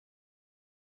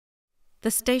The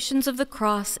Stations of the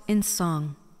Cross in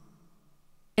Song.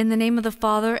 In the name of the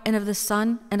Father, and of the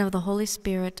Son, and of the Holy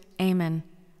Spirit. Amen.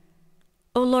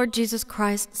 O Lord Jesus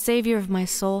Christ, Savior of my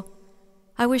soul,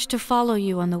 I wish to follow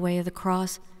you on the way of the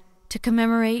cross, to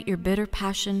commemorate your bitter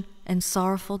passion and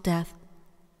sorrowful death.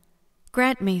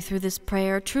 Grant me through this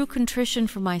prayer true contrition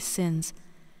for my sins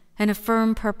and a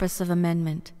firm purpose of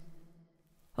amendment.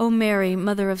 O Mary,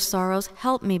 Mother of Sorrows,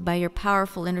 help me by your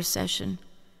powerful intercession.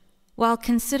 While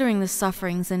considering the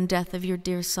sufferings and death of your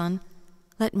dear Son,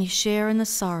 let me share in the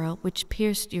sorrow which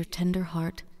pierced your tender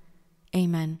heart.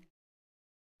 Amen.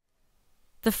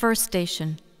 The first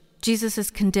station. Jesus is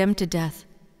condemned to death.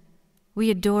 We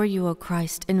adore you, O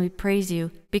Christ, and we praise you,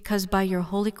 because by your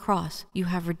holy cross you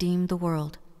have redeemed the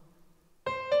world.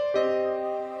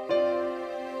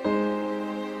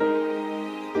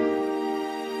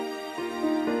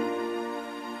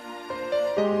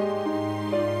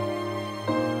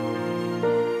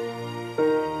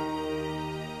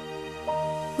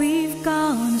 We've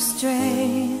gone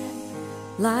astray,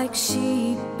 like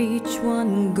sheep, each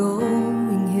one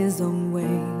going his own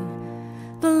way.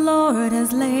 The Lord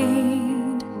has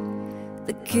laid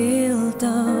the guilt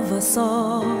of us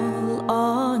all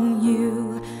on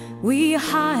you. We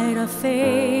hide our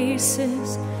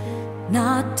faces,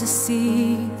 not to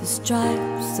see the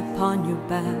stripes upon your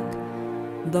back.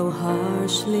 Though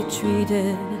harshly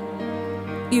treated,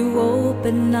 you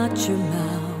open not your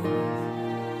mouth.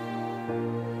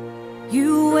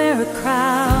 You wear a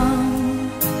crown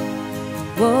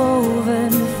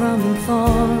woven from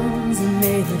thorns and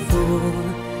made of wool.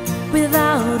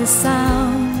 Without a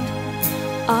sound,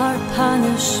 our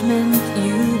punishment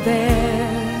you bear.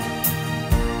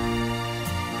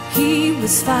 He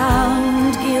was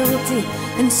found guilty,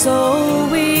 and so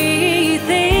we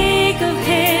think of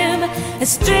him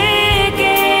as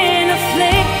stricken,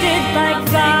 afflicted by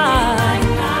God.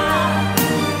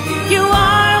 You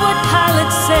are what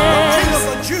Pilate said.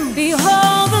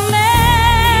 Behold the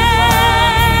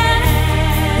man,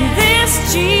 this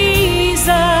Jesus,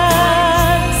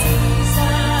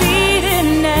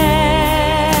 beaten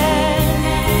and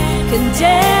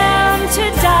condemned to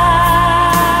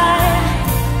die.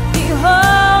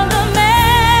 Behold the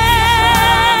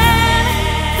man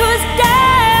whose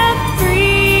death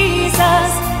frees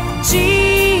us,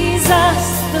 Jesus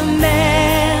the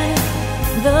man,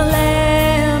 the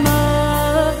Lamb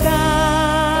of God.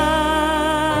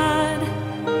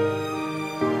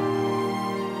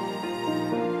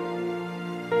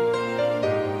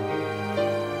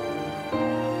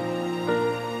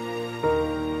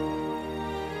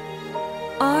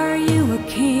 Are you a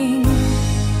king,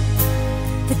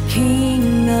 the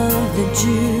King of the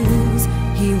Jews?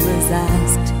 He was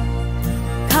asked,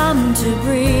 come to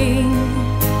bring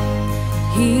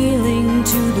healing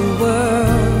to the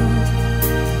world.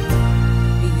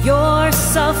 You're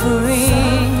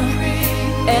suffering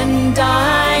and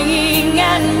dying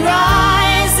and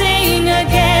rising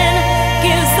again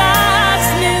gives us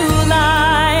new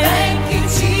life. Thank you,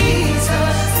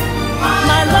 Jesus,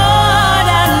 my Lord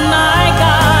and my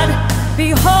God.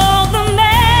 Behold the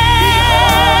man,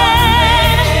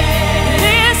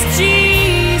 this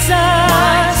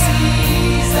Jesus,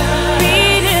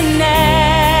 beaten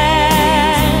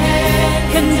and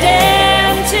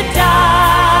condemned to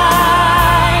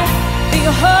die.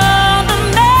 Behold the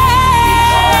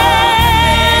man,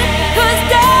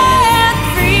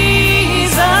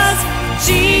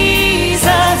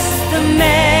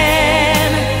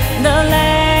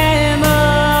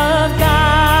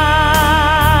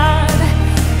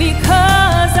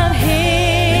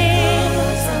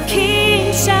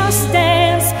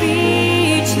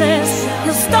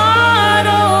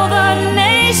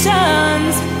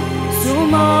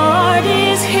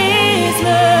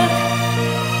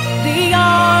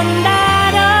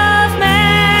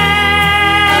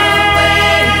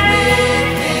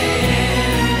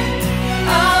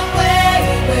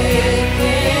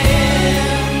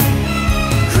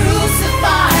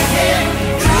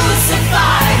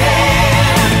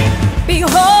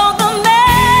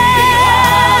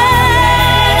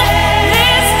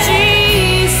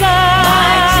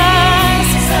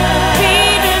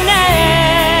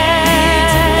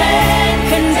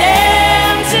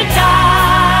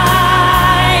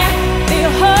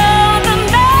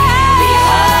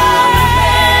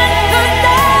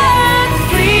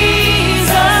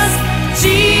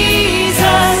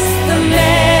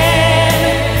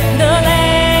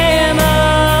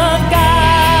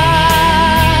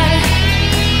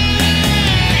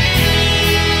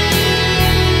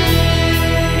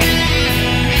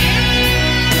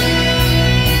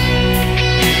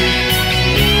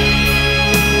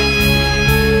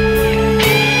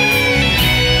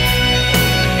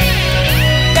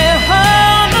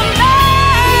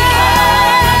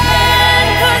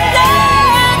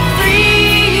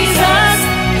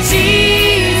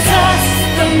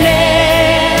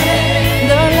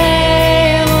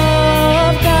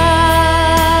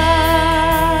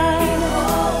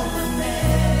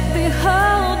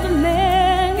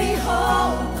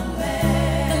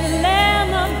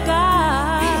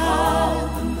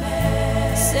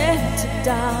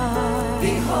 die.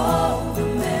 Behold the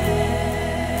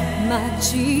man, My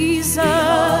Jesus, the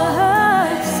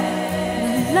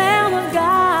Lamb of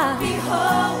God,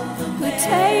 behold the who man,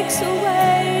 takes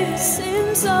away the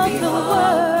sins of the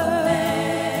world.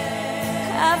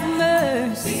 Have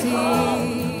mercy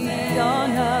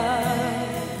on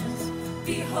us.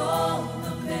 behold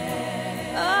the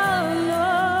man, Oh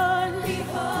Lord,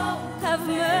 behold, have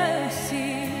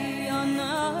mercy on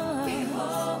us.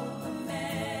 behold the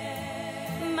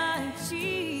man, My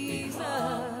Jesus,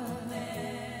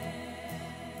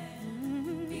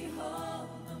 behold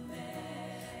the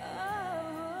man, oh,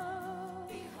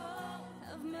 behold,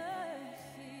 have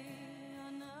mercy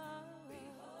on us.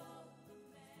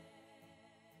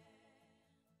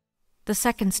 The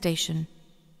second station.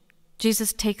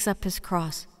 Jesus takes up his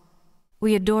cross.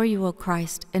 We adore you, O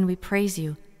Christ, and we praise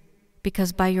you,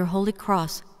 because by your holy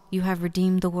cross you have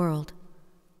redeemed the world.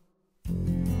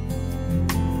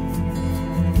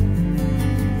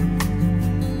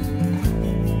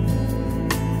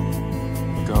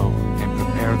 Go and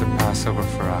prepare the Passover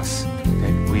for us,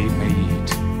 that we may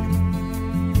eat.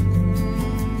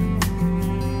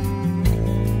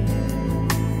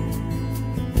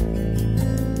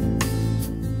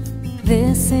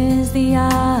 This is the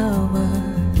hour,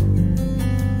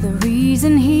 the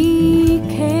reason he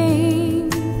came.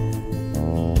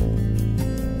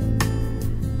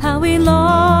 How we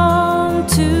long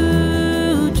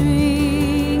to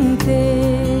drink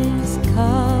this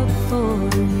cup for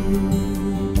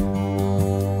you,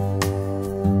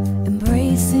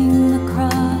 embracing the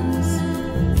cross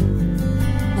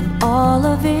and all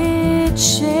of its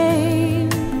shame.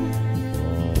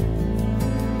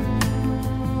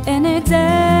 An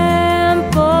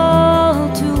example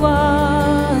to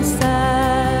us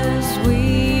as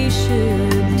we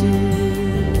should do.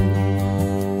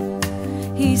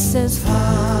 He says,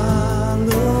 follow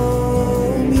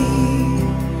me,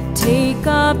 take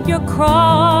up your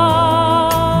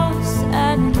cross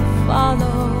and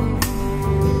follow.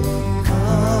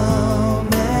 Come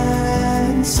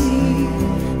and see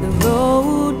the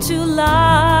road to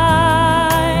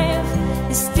life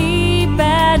is steep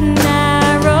and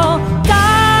narrow.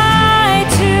 Die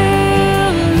to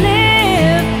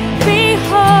live,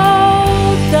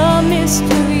 behold the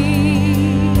mystery,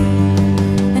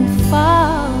 and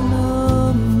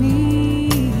follow me.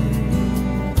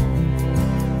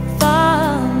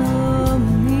 Follow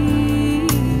me.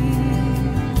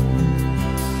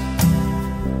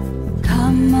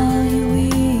 Come, all you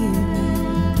weary,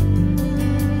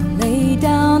 lay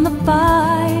down the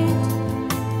fight.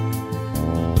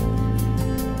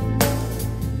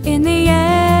 In the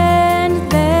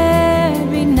end,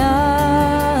 there'd be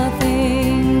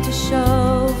nothing to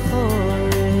show for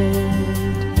it.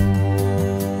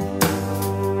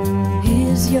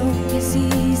 His yoke is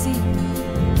easy,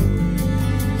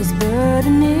 his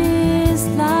burden is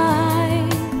light.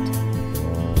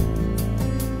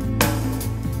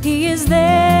 He is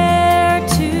there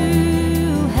to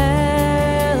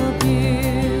help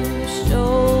you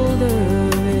shoulder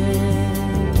it.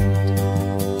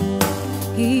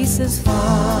 He says,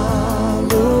 follow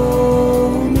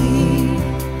me,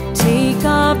 take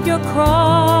up your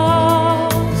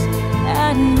cross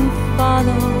and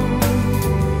follow.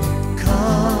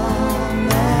 Come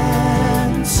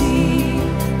and see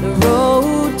the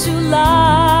road to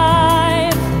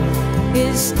life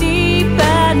is steep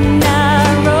and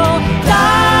narrow.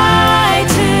 Die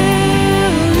to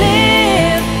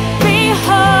live,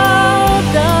 behold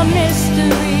the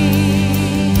mystery,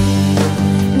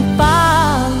 and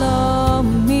follow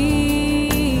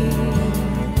me.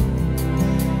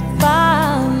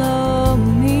 Follow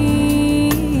me.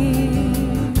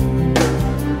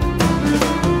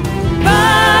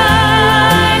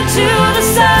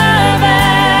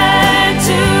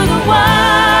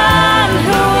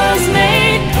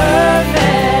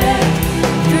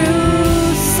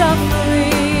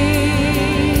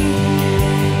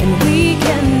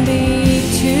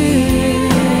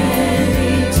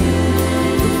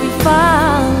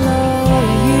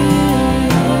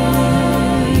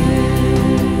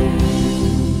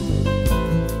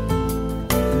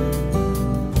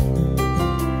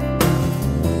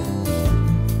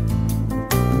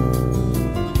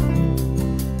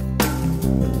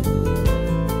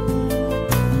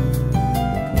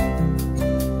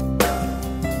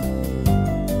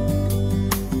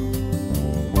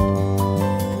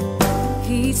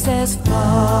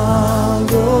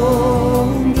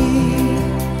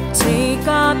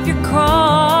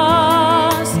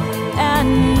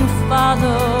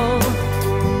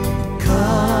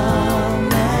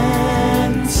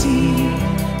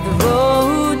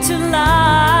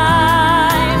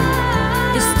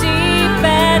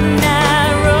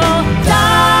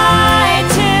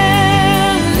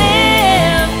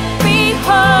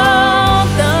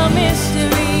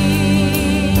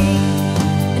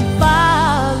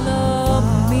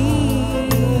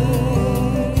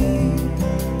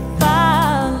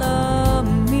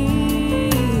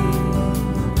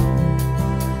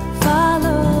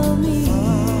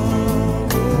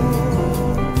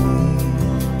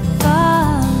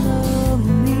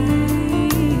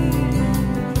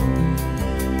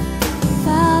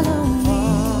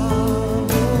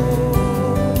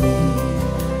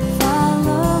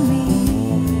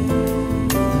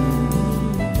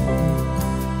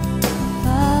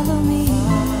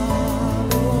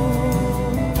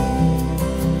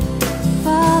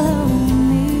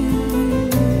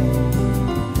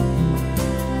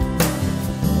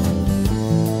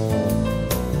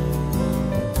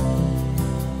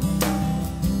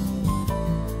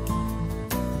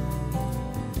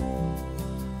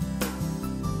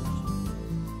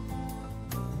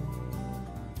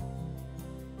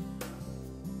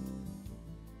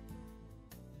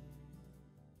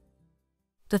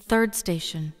 The third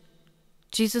station.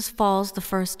 Jesus falls the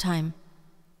first time.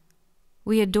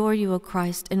 We adore you, O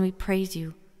Christ, and we praise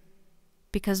you,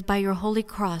 because by your holy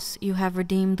cross you have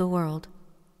redeemed the world.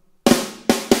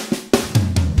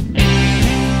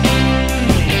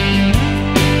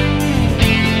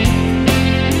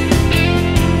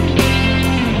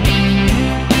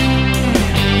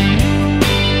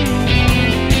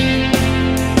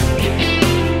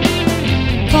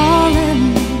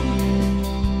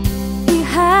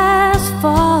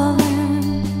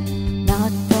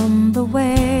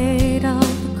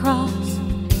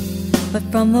 But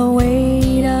from the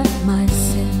weight of my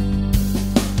sin,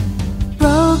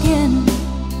 broken,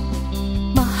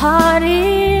 my heart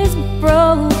is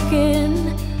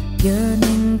broken,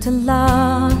 yearning to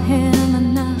love him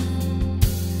enough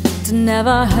to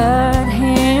never hurt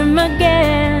him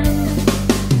again,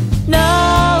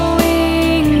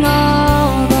 knowing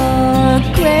all the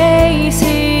grace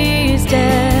his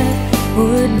death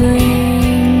would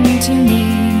bring to me.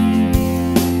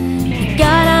 He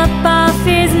got up off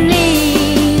his knees,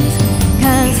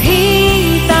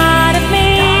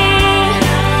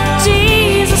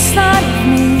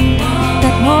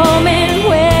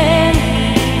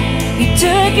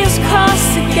 his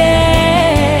cross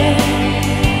again.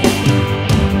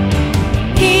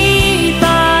 He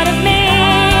thought of me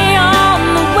on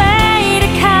the way to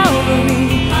Calvary,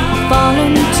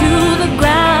 falling to the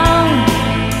ground,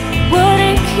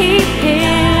 wouldn't keep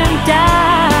him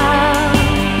down.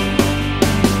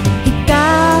 He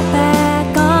got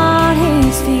back on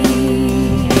his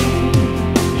feet,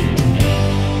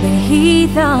 but he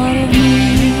thought of me.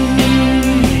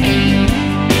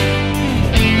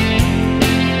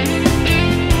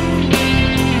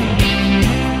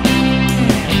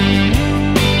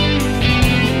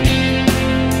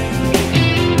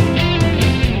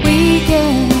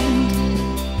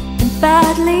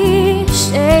 Badly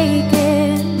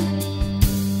shaken,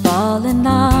 falling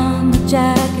on the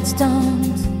jagged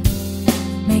stones,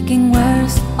 making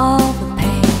worse all the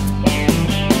pain.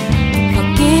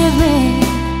 Forgive me,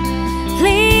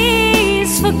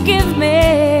 please forgive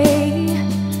me,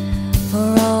 for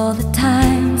all the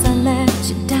times I let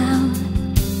you down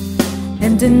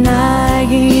and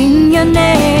denying your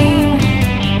name,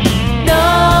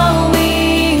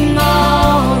 knowing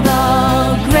all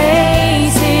the grace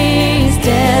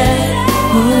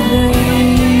would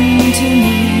bring to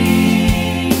me.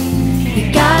 He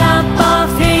got up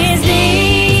off his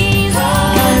knees,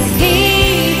 'cause he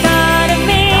thought of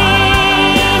me.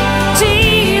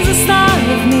 Jesus thought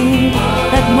of me,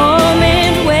 that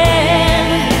moment when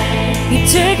he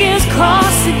took his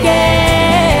cross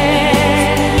again.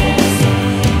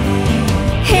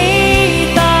 He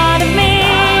thought of me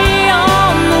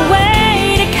on the way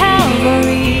to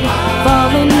Calvary,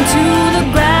 falling to the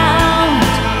ground,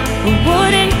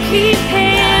 wouldn't keep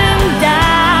him down.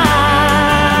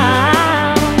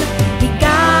 He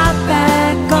got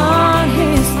back on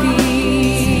his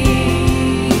feet,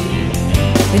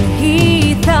 and he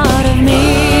thought of me.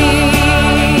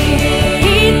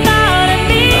 He thought of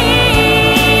me,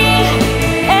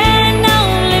 and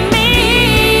only me,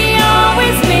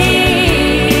 always me.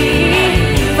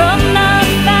 From the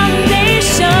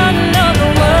foundation of the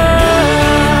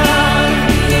world,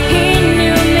 he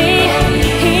knew me,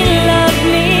 he loved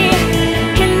me,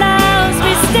 he loves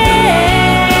me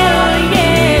still,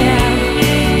 yeah.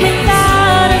 He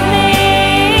thought of me,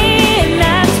 and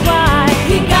that's why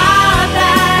he got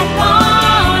back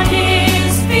on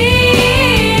his feet.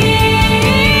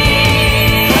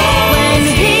 When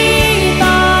he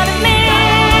thought of me,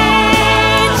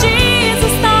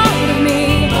 Jesus thought of me,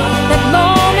 that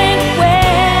moment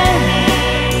when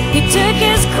he took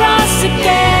his cross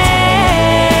again.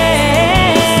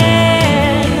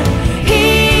 He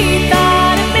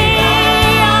thought of me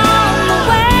on the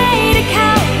way to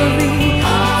Calvary,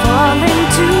 falling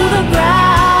to the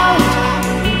ground,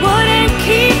 wouldn't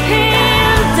keep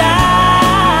him down.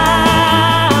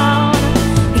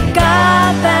 He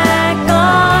got back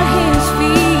on his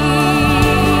feet.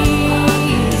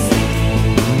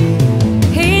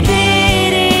 He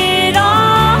did it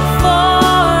all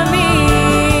for me.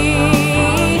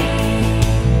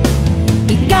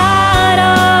 He got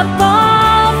up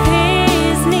off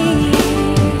his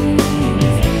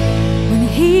knees when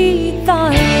he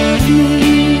thought of me.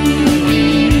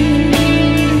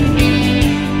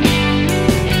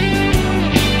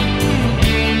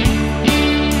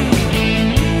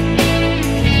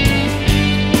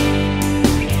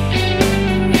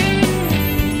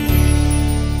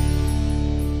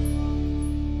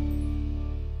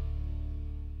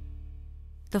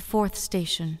 The fourth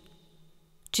station.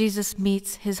 Jesus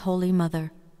meets his Holy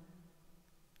Mother.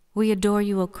 We adore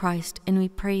you, O Christ, and we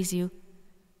praise you,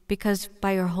 because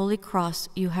by your holy cross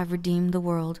you have redeemed the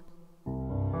world.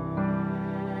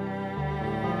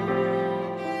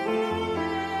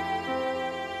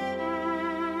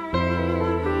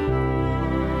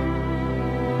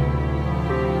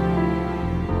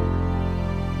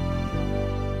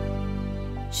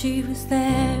 She was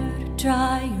there to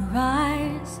dry your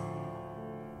eyes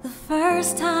the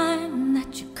first time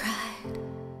that you cried.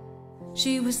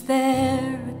 She was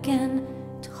there again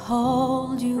to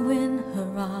hold you in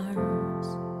her arms.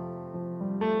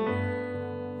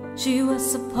 She was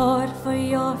support for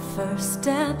your first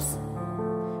steps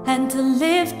and to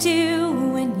lift you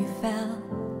when you fell.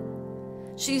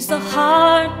 She's the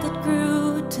heart that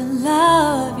grew to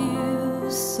love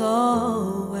you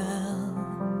so well.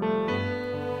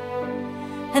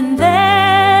 And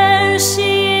there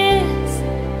she is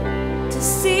to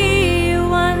see you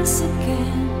once again.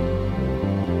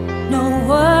 No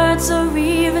words are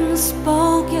even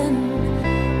spoken,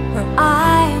 her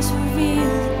eyes reveal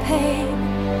the pain.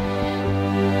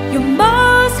 Your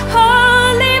most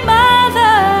holy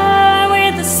mother,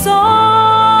 with the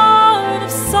sword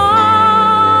of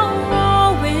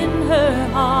sorrow in her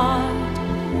heart,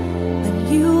 then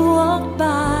you walked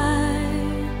by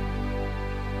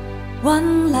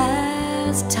one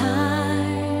last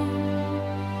time.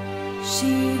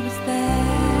 She was there.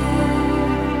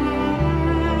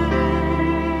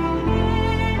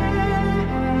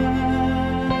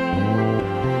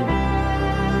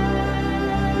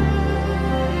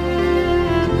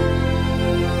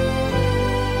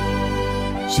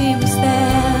 She was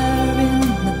there in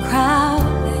the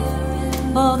crowd,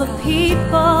 all the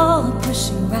people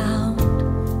pushing round.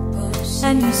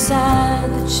 And you said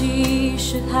that she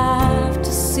should have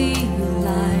to see you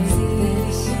like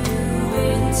this.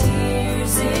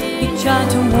 You tried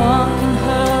to walk in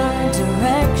her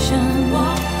direction,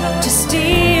 to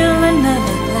steal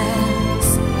another glance.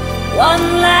 One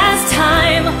last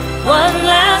time, one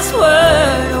last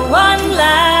word, one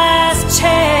last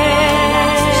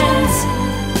chance.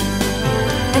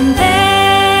 And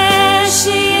there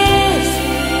she is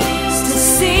to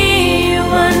see you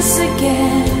once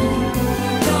again.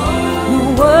 No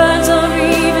words are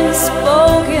even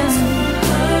spoken,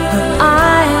 her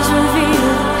eyes reveal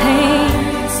the pain.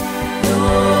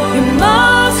 Your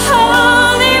most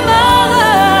holy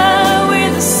mother,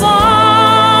 with a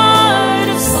sword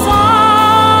of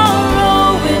sorrow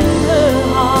in her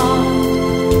heart,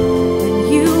 when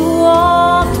you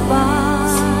walked by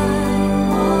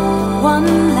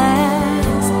one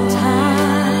last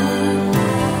time.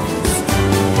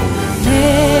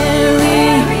 Mary,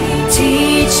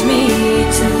 teach me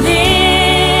to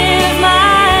live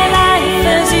my life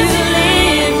as you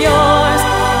live yours,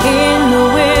 in the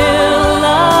will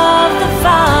of the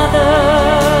Father.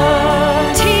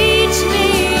 Teach me,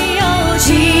 oh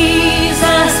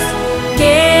Jesus,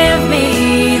 give me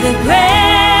the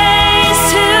grace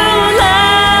to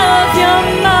love your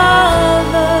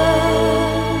mother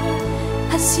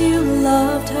as you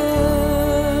loved her.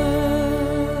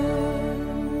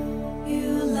 You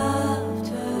loved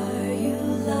her, you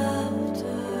loved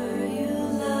her, you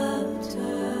loved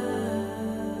her.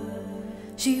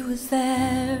 She was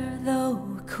there, though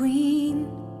a queen.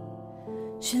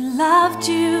 She loved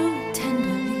you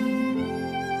tenderly,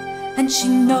 and she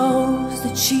knows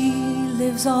that she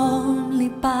lives only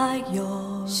by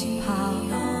your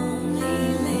power.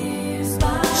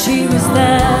 She was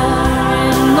there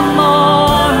in the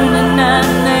morning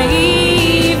and the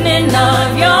evening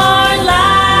of your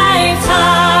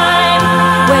lifetime,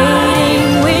 waiting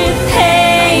with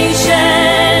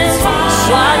patience,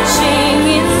 watching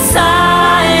in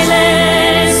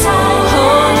silence,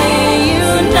 wholly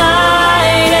united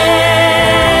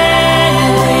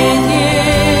with you.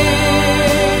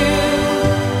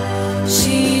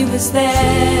 She was there.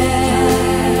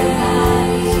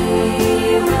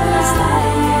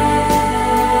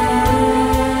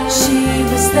 She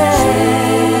was there.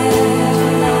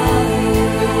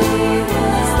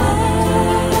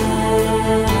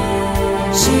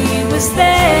 She was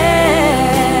there.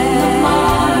 The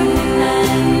morning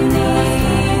and the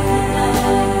evening.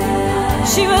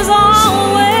 She was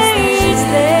always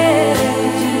there.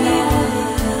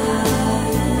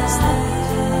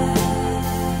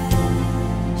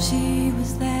 She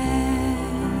was there.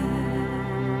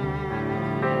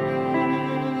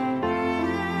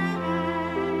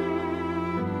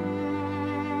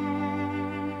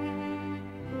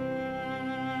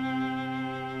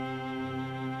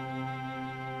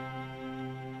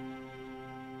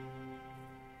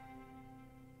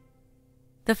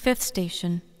 The fifth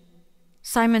station.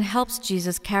 Simon helps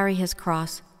Jesus carry his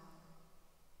cross.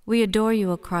 We adore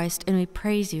you, O Christ, and we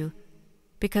praise you,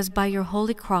 because by your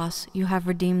holy cross you have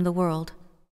redeemed the world.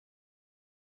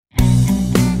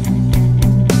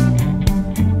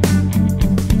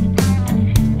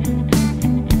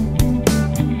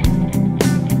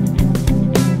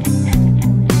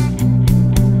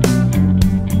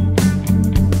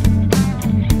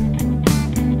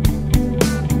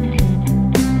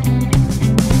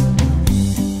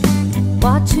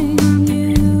 Watching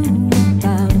you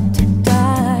about to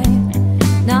die,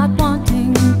 not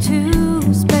wanting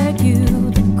to spare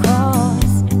you the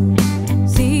cross,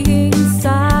 seeing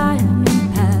Simon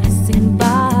passing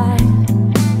by,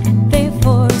 they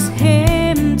force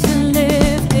him to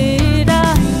lift it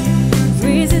up,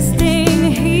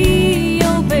 resisting he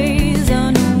obeys,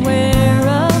 unaware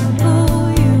of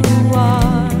who you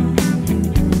are.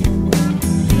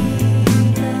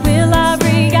 Will I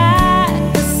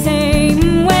react the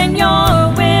same when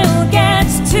your will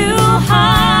gets too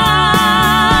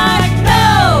hard?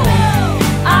 No,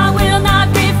 I will not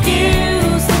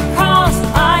refuse the cross.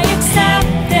 I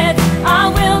accept it. I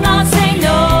will not say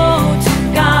no to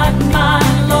God, my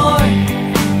Lord.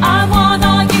 I want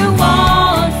all you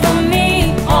want from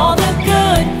me, all the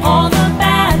good, all the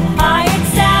bad. I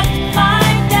accept my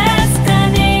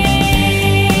destiny.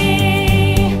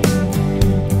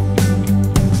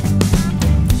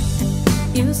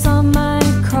 You saw my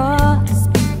cross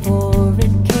before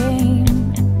it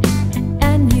came,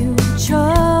 and you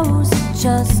chose it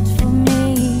just for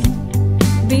me.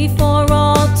 Before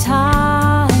all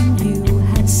time you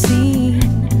had seen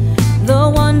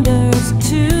the wonders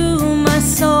to my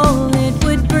soul it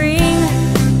would bring.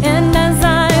 And as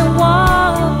I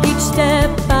walk each step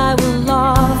I will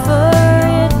offer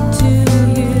it to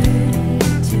you.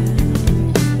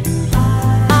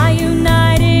 I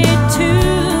united to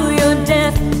your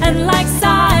death, and like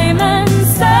Simon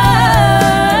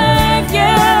serve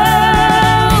you.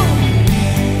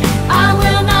 I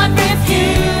will not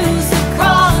refuse the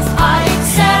cross. I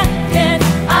accept it.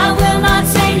 I will not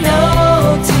say no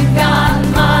to God,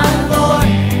 my Lord.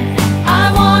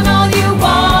 I want all you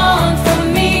want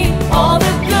from me, all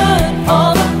the good,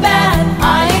 all the bad.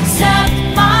 I accept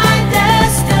my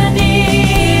destiny.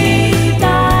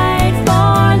 Died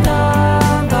for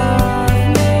love of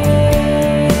me.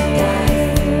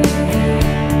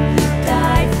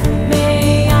 Died for me.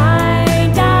 I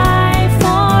died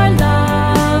for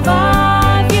love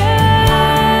of you.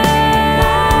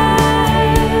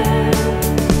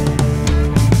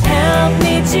 Help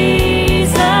me,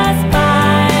 Jesus,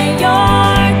 by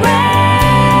your grace.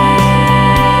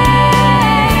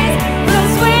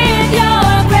 'Cause with your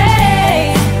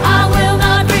grace I will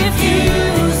not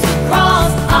refuse the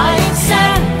cross. I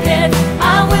accept it.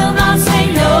 I will not say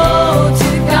no to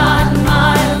God,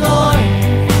 my Lord.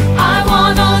 I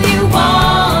want all you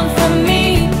want from me,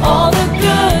 all the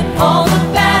good, all the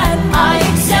bad. I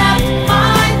accept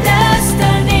my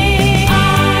destiny.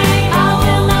 I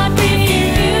will not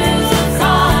refuse the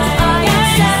cross. I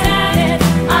accept it.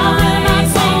 I will not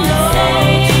say no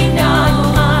to God,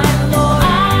 my Lord.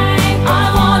 I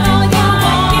want all you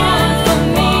want from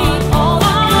me, all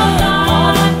the good,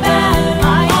 all the bad.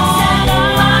 I accept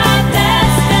my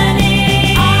destiny.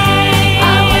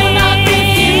 I will not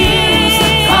refuse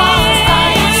the cross. I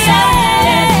accept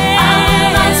it. I will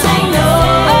not say no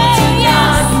to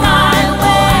God, my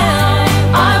Lord.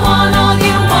 I want all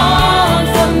you want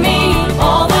from me,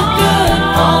 all the good,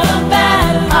 all the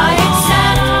bad. I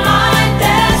accept my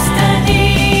destiny.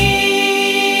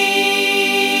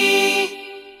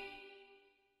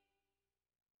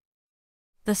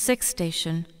 The sixth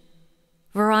station.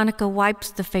 Veronica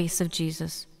wipes the face of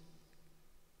Jesus.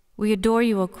 We adore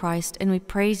you, O Christ, and we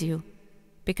praise you,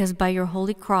 because by your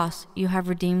holy cross you have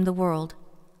redeemed the world.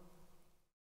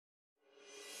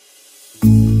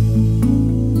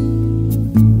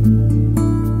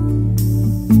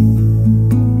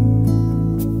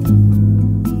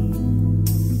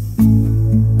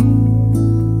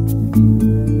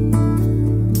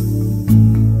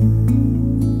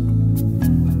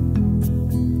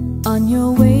 On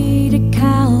your way to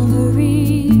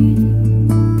Calvary,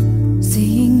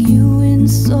 seeing you in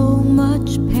so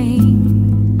much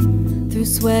pain, through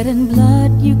sweat and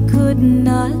blood you could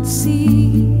not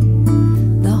see,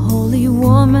 the holy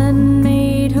woman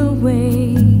made her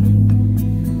way,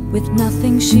 with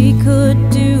nothing she could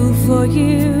do for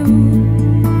you,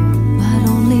 but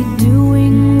only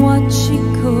doing what she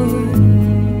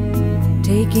could,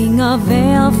 taking a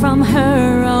veil from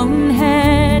her own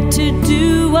head to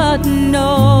do what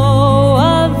no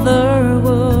other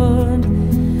would.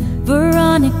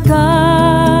 Veronica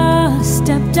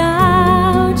stepped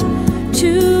out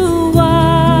to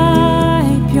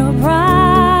wipe your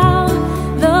pride.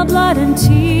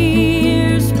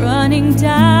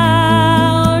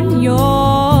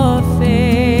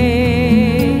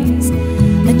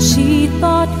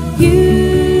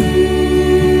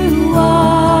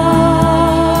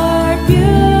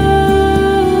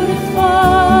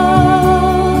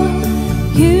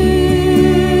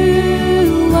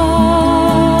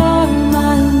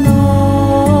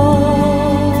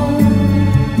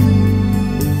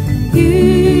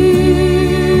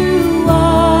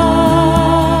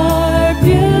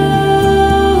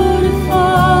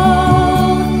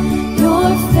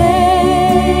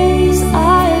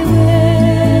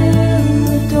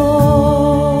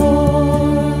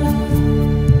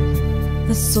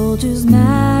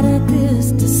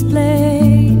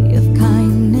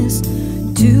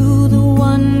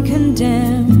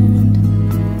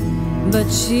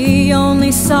 but she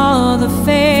only saw the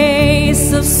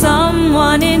face of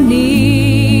someone in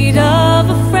need of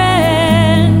a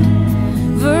friend.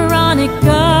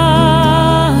 Veronica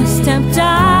stepped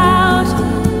out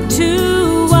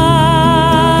to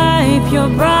wipe your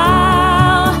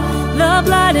brow, the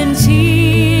blood and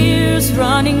tears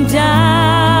running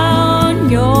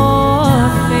down your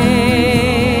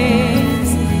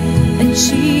face, and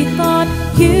she thought,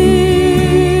 you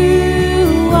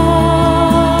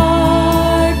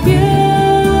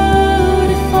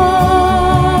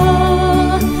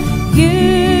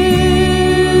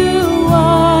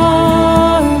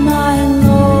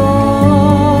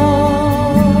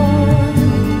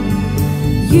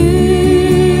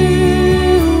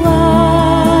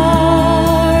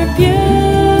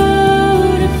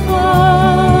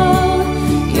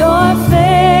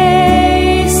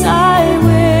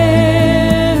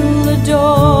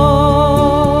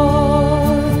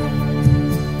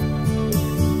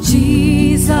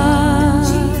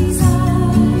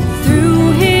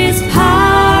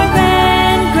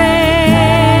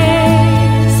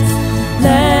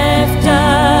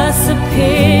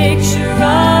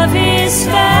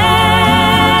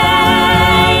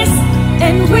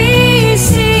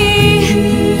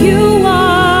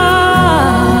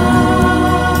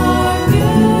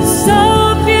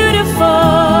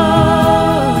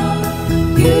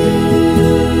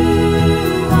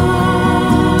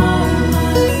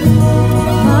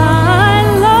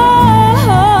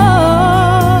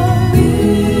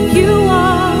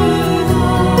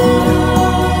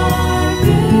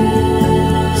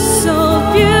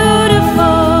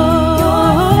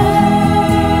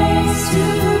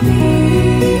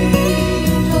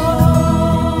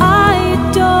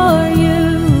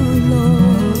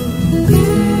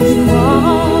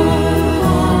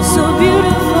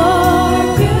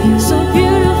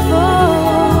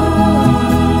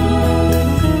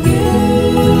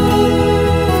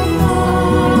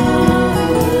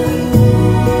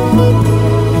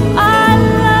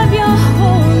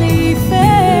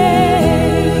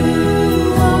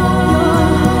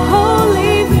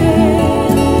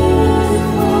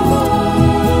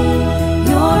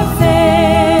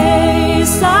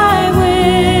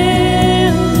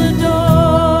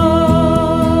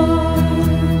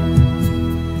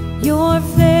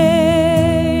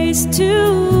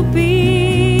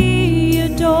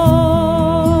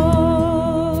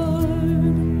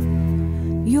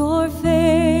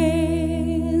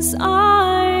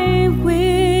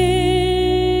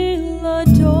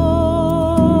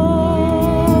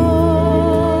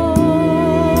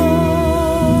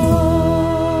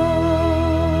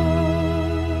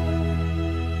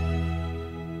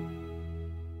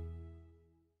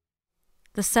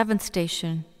The seventh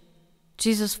station,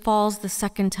 Jesus falls the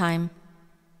second time.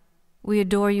 We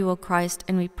adore you, O Christ,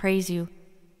 and we praise you,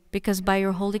 because by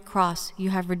your holy cross you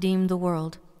have redeemed the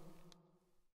world.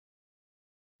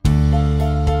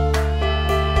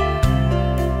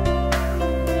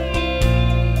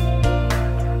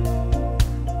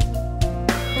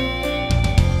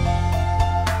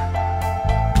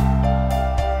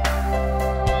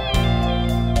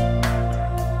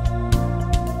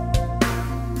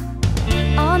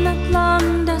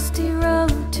 Long dusty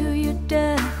road to your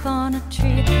death on a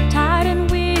tree, tired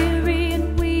and weary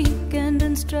and weakened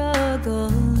and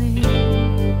struggling,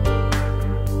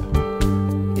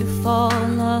 you fall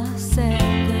a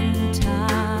second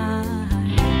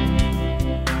time.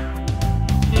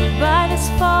 By this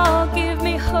fall, give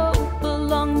me hope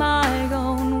along my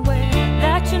own way,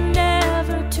 that you're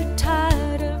never too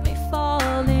tired of me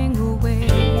falling away.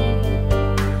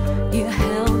 You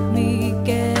help me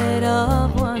get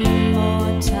up one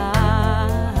more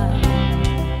time,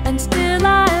 and still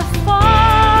I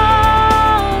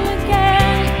fall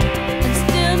again, and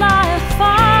still I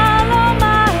follow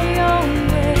my own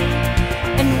way.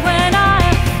 And when I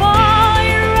fall,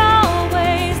 you're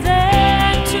always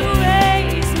there to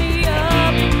raise me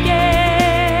up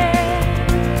again.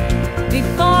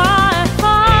 Before I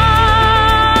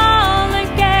fall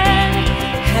again,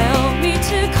 help me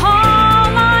to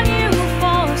call on you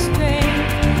for strength,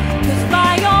 'cause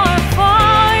by your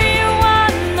fall you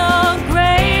won the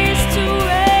grace to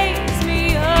raise me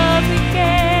up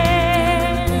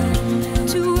again,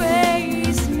 to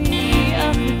raise me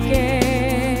up again.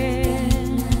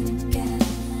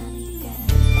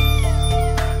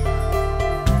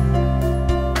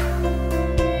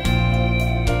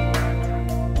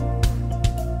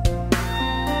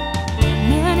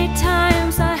 Many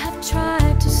times I have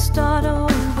tried to start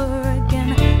over again.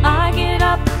 I get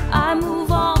up, I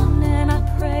move on, and I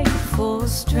pray for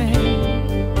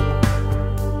strength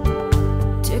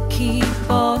to keep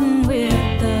on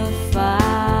with the fight.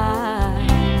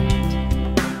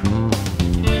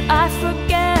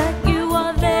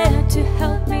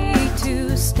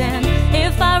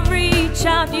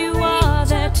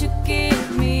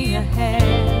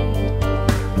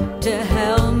 to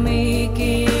help me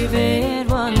give it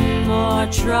one more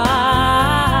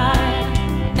try.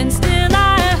 And still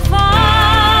I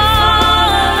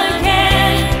fall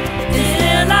again, and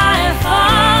still I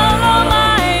follow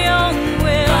my own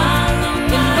will.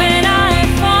 And when I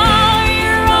fall,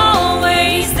 you're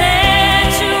always there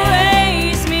to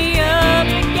raise me up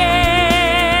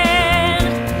again.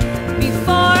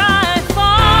 Before I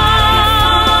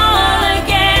fall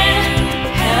again,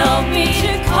 help me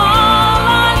to call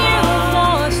on you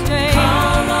for strength.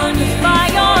 'Cause by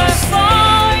your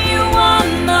fall, you won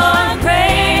the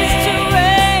grace to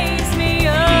raise me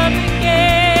up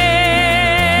again.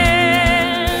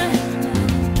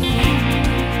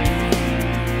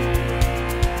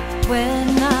 When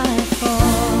I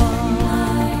fall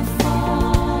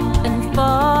and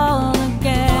fall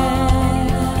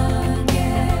again,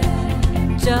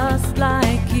 just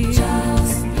like you,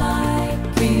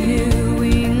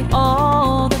 viewing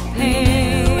all the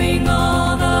pain,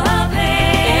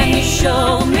 and you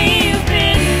show me you've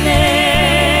been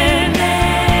there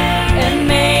and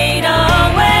made a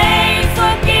way,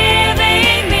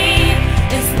 forgiving me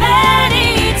as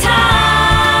many times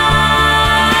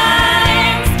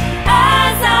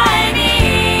as I need.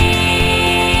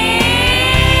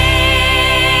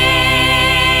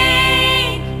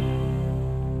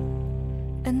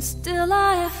 And still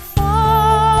I fall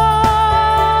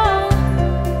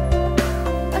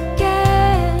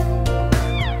again,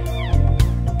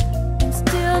 and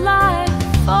still I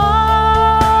fall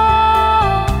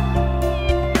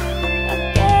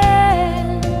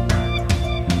again,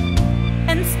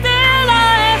 and still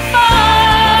I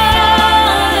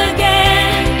fall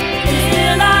again, and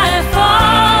still I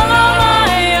follow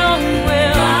my own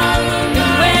will.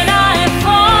 And when I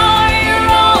fall, you're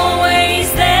always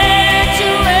there to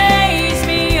raise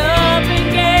me up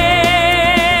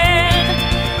again.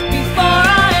 Before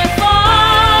I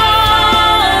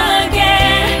fall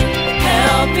again,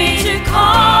 help me to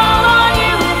call on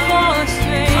you for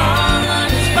strength.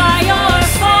 'Cause by your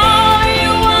fall,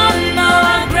 you won the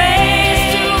grace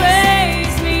to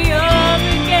raise me up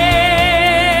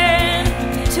again,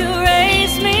 to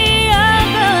raise me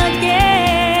up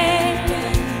again,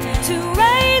 to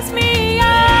raise me up.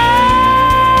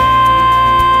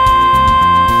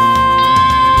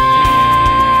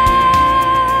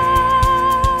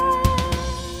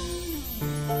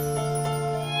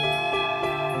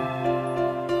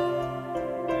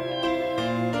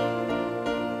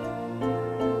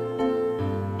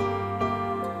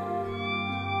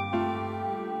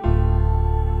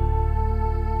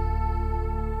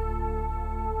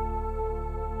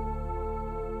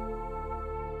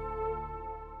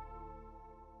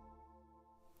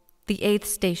 The eighth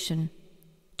station.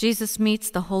 Jesus meets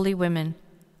the holy women.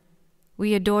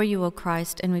 We adore you, O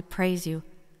Christ, and we praise you,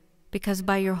 because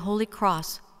by your holy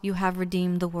cross you have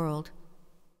redeemed the world.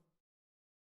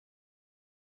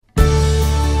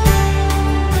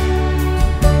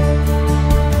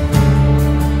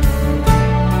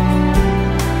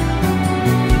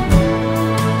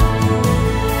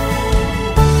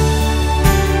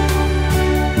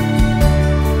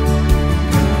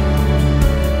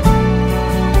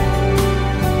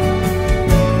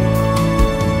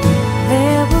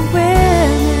 There were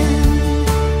women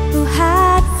who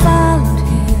had followed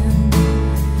him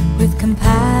with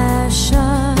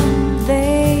compassion.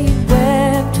 They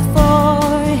wept for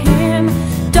him,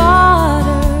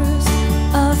 daughters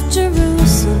of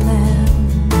Jerusalem.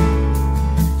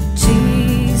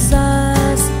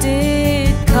 Jesus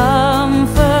did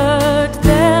comfort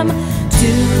them.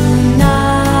 Do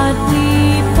not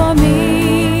weep for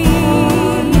me,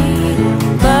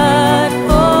 but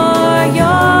for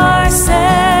yourselves.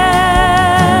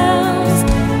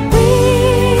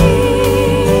 Weep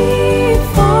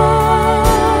for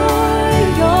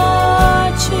your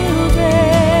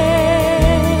children.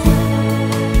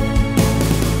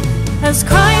 As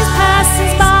Christ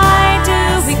passes by, do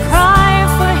we cry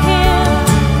for him?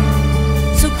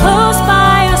 So close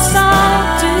by our side,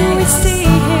 do we see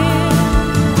him?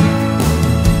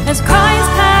 As Christ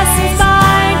passes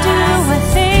by, do I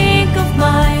think of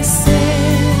my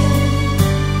sin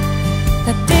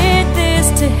that did this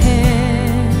to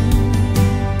him?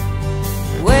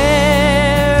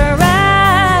 Where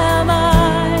am I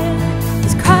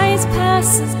as Christ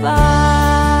passes by?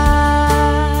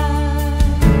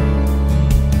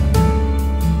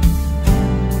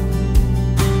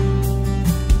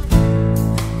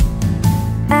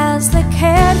 As they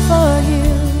cared for you,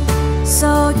 so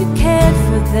you cared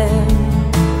for them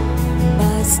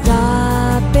by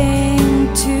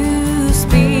stopping to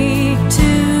speak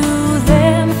to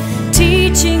them,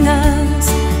 teaching us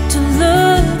to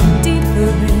look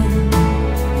deeper in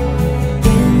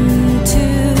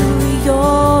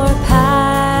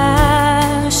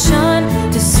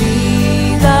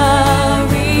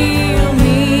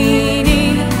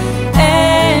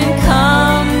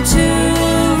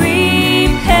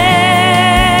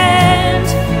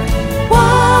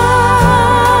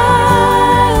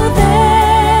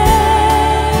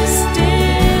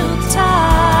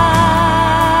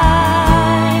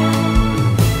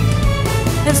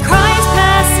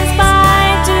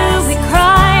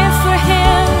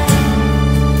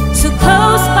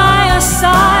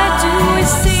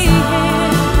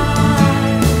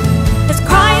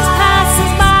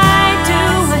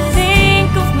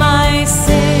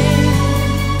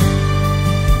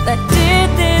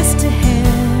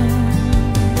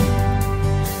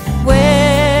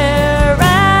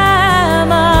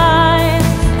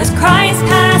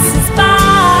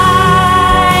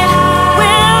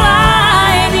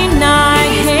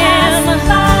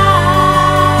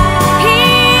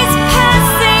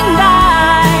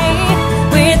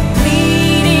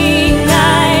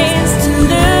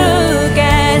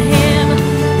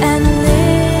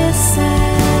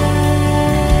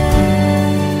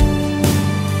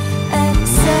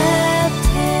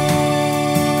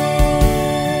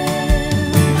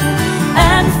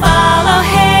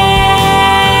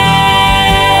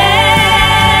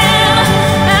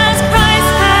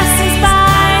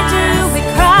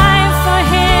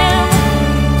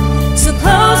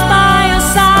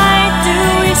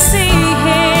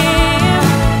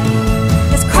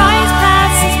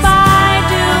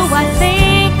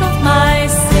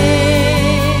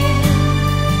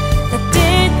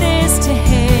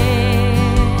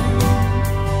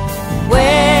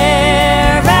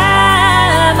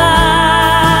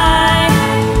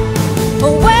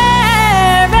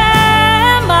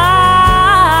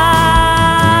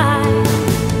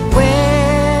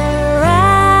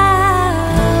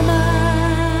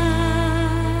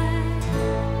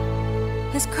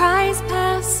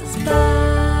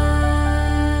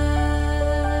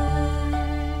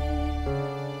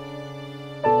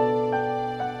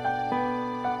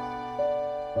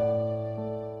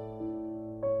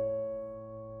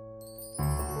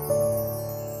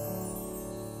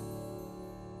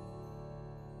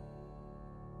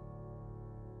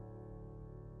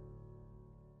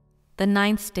The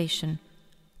 9th station.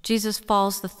 Jesus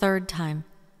falls the 3rd time.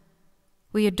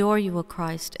 We adore you, O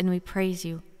Christ, and we praise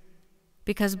you,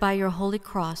 because by your holy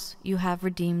cross you have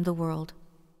redeemed the world.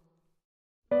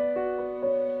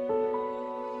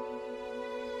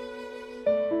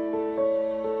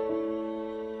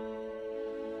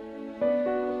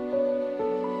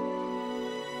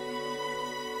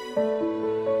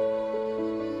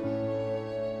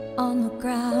 On the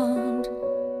ground,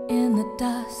 in the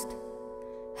dust,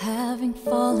 having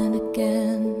fallen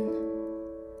again,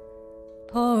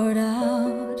 poured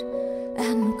out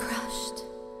and crushed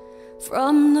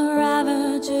from the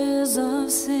ravages of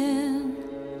sin.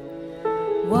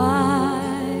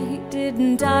 Why he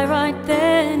didn't die right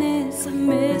then is a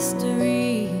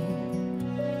mystery.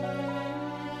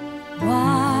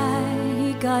 Why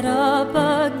he got up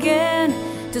again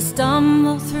to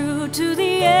stumble through to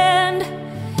the end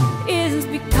is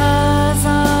because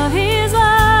of his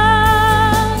love.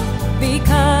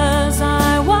 Because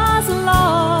I was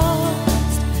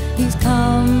lost, he's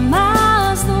come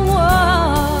as the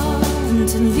one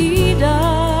to lead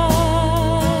us.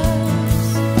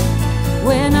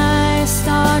 When I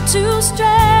start to stray,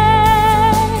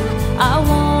 I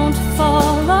won't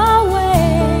fall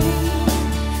away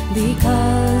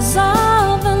because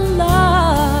of the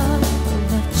love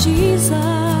of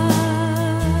Jesus.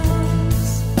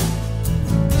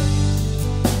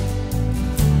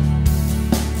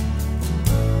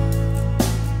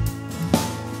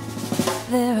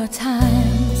 There are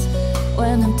times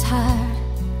when I'm tired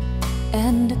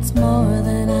and it's more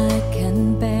than I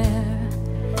can bear.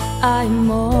 I'm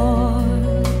more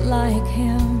like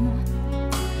him,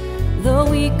 the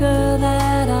weaker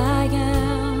that I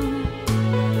am.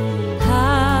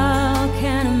 How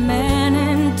can a man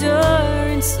endure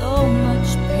in so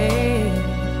much pain,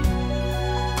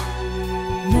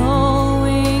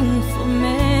 knowing for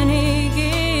many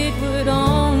it would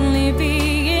only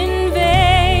be in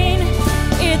vain?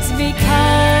 It's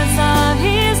because of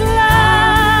his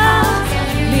love,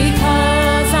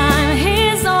 because I'm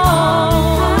his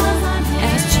own.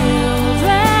 As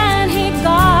children he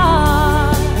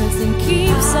guards and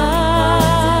keeps us,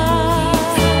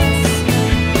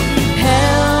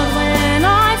 held when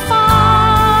I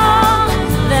fall,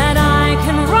 that I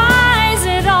can rise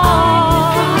it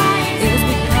all is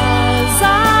because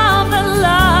of the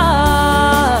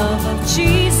love of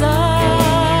Jesus.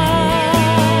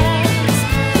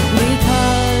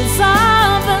 Because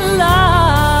of the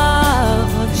love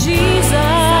of Jesus.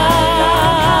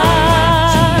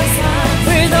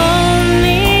 With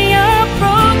only a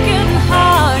broken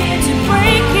heart to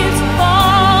break his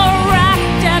fall,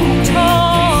 racked and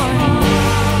torn,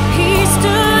 he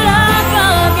stood up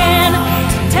again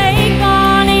to take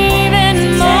on even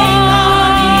more.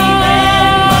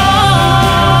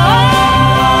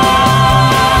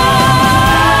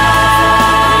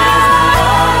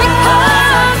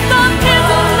 Because of his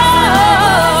love,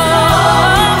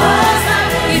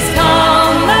 he's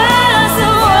come as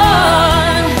the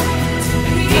one.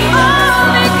 Oh,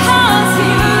 because he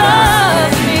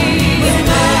loves me, when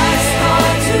I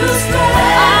start to stray,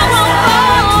 I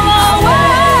won't fall away.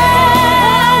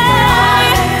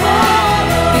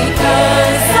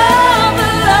 Because of the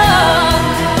love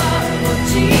of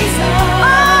Jesus.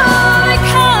 Oh,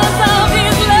 because of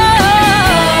his love.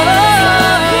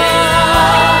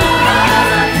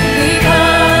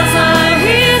 Because I'm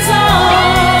his own.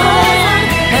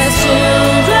 As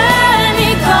children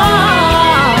he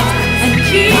guards and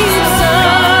keeps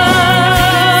us.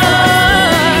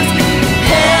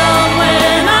 Held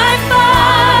when I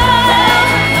fall,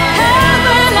 held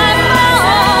when I fall.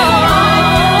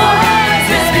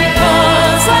 It's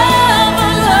because of the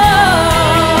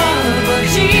love of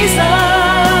Jesus.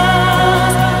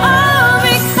 Oh,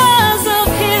 because of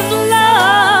his love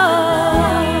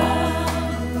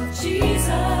of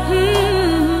Jesus.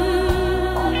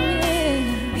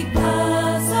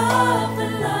 Because of the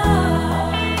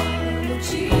love of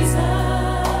Jesus.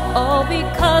 Oh,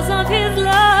 because of his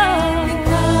love.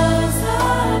 Because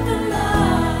of the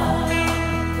love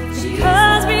of Jesus.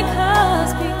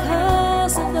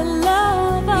 Because of the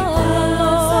love of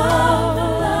the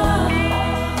Lord.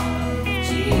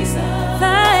 Jesus.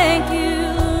 Thank you,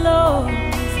 Lord.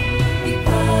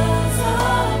 Because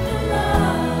of the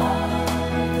love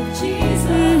of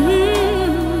Jesus.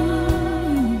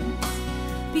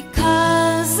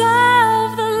 Because of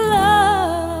the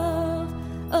love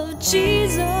of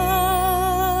Jesus.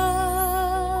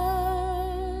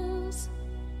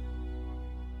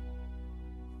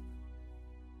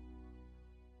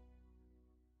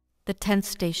 The 10th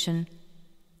station.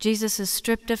 Jesus is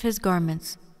stripped of his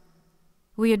garments.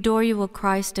 We adore you, O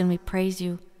Christ, and we praise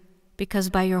you,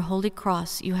 because by your holy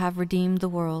cross you have redeemed the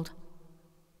world.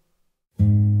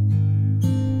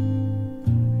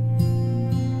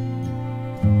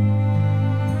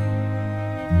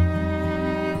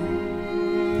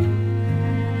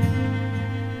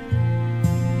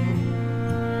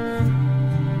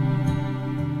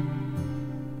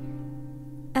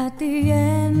 At the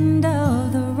end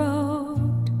of the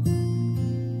road,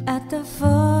 at the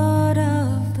foot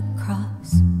of the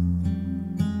cross,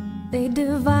 they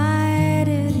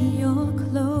divided your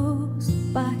clothes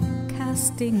by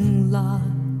casting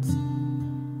lots.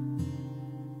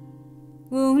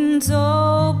 Wounds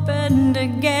opened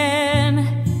again,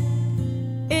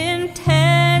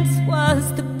 intense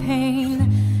was the pain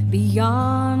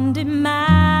beyond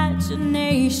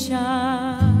imagination.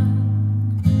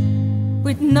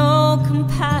 With no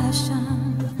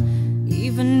compassion,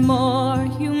 even more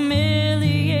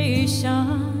humiliation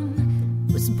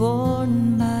was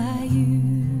borne by you.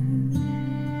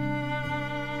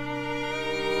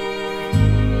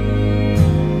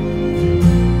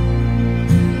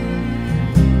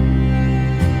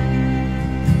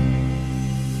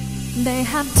 They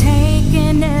have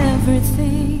taken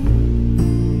everything,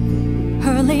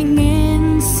 hurling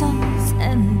insults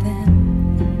and then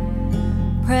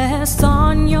press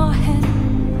on your head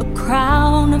a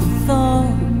crown of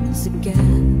thorns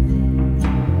again.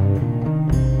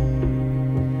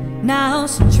 Now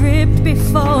stripped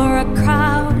before a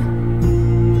crowd,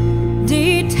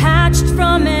 detached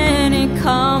from any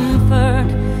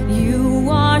comfort, you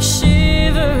are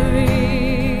shivering,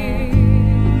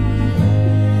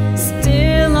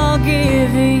 still all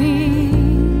giving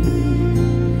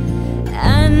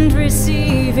and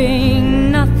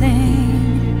receiving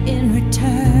nothing in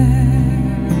return.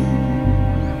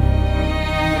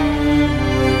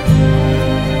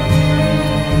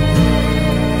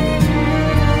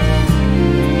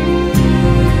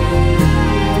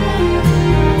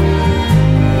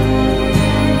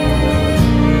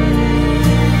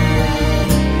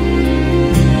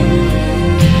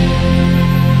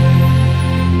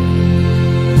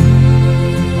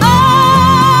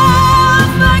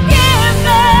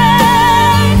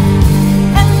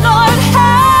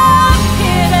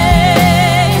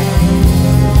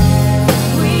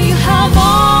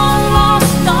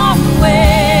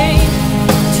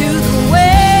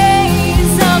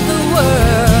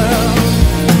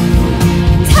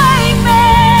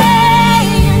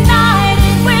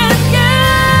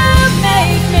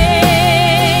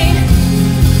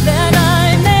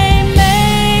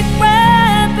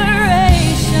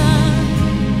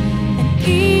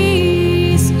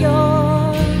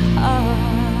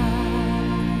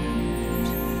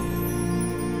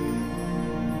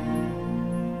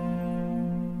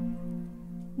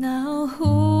 Now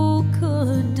who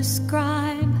could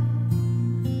describe,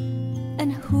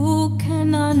 and who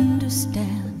can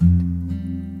understand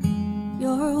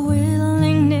your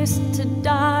willingness to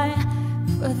die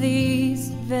for these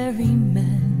very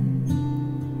men?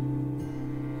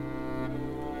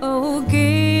 Oh,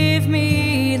 give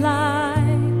me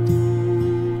light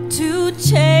to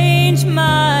change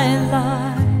my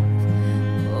life.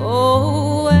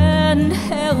 Oh, and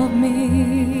help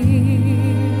me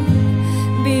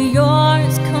be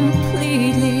yours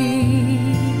completely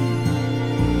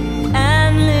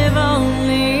and live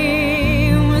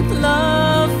only with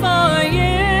love for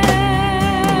you.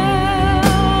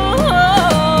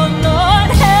 Oh, Lord,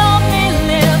 help me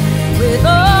live with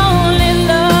only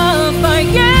love for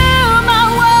you, my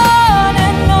one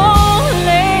and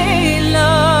only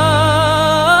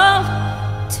love,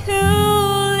 to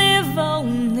live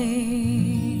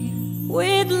only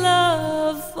with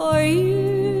love for you.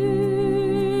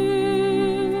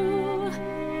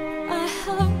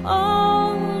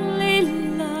 Only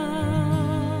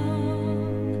love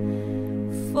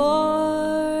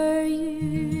for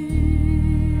you.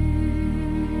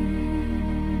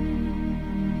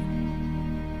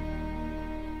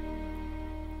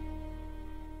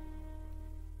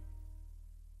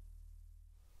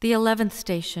 The 11th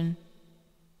station.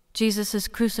 Jesus is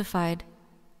crucified.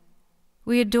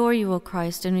 We adore you, O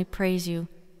Christ, and we praise you,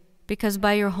 because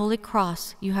by your holy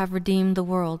cross you have redeemed the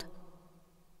world.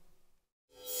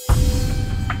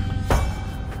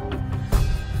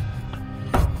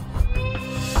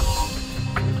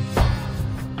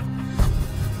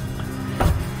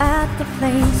 At the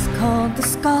place called the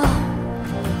Skull,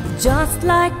 just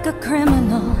like a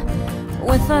criminal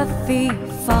with a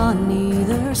thief on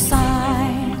either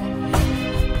side,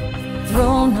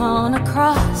 thrown on a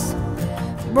cross,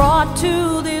 brought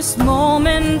to this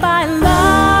moment by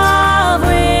love,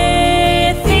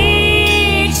 with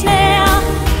each nail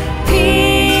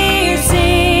piercing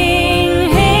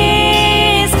his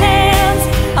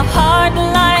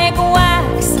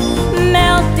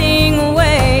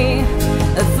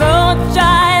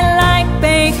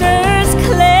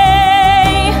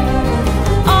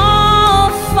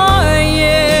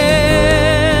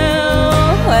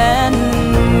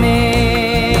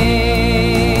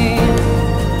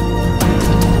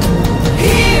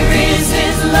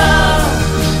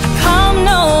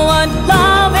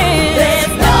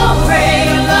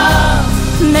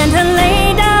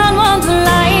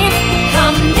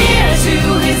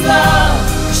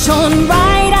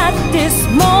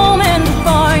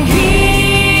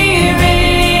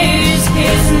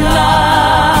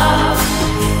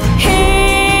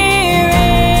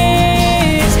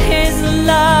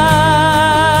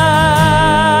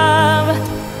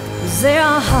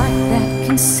heart that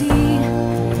can see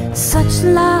such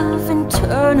love and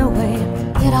turn away,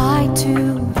 yet I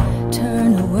too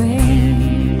turn away.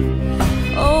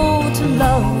 Oh, to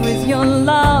love with your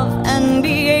love and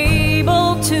be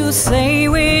able to say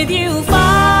with you,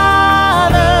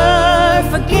 Father,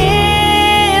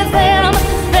 forgive them,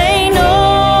 they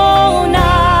know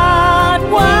not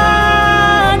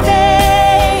what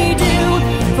they do.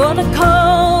 For the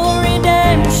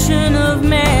co-redemption of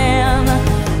man,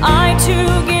 I too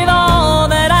give all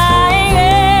that I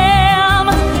am.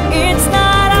 It's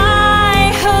not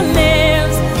I who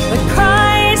lives, but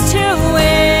Christ who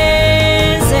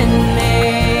is in me.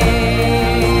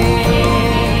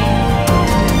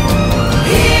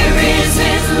 Here is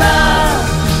His love.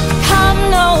 Come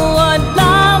know what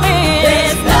love is.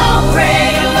 There's no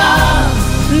greater love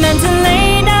than to lay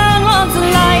down one's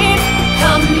life.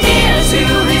 Come near to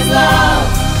His love,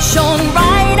 shone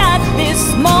right at this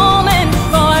moment,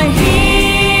 for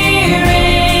here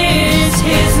is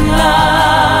His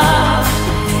love.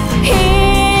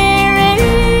 Here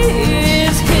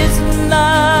is His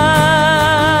love.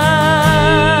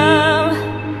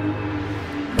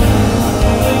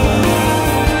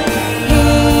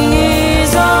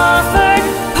 He's offered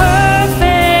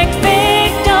perfect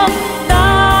victim, the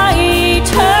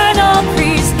eternal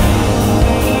priest,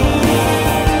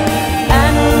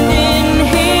 and in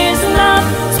His love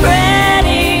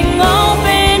spreading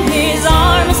open His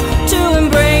arms to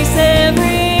embrace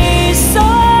every soul.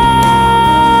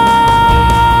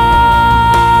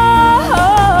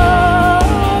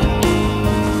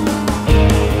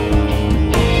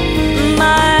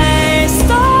 My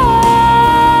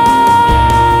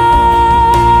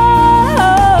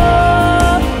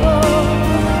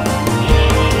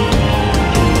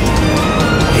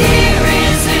Here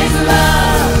is His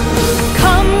love.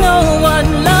 Come know what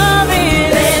love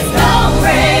is. There's no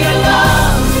greater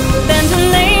love than to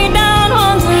lay down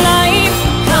one's life.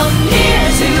 Come near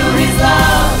to His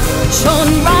love,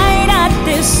 shone right at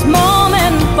this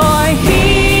moment, for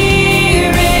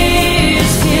here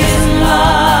is His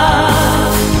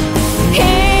love.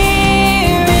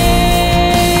 Here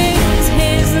is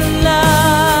His love.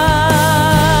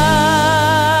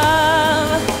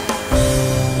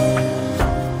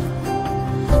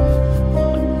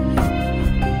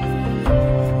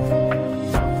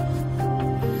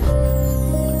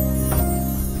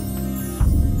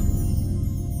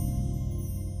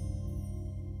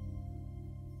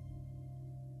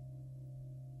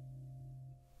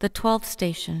 The 12th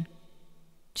station.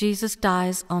 Jesus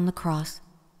dies on the cross.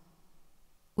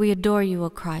 We adore you, O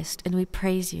Christ, and we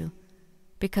praise you,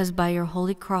 because by your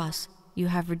holy cross you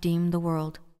have redeemed the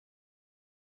world.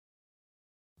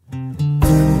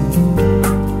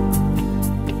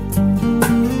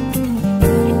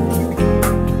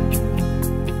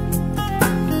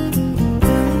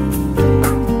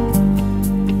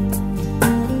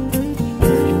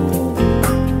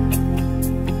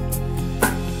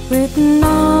 Written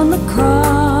on the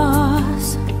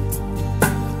cross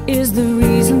is the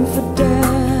reason for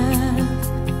death.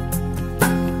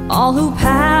 All who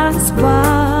pass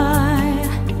by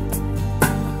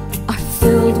are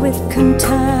filled with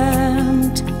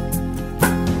contempt.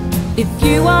 If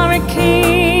you are a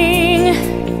king,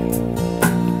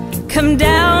 come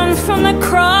down from the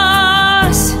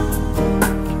cross.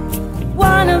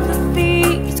 One of the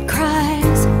thieves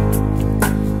cries,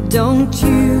 don't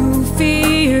you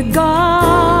fear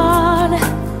God?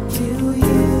 Do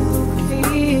you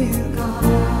fear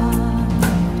God?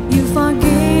 You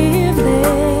forgive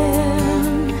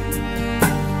them,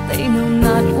 they know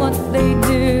not what they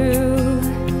do.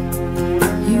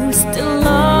 You still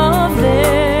love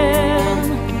them,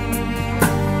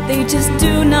 they just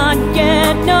do not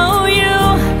yet know you.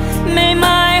 May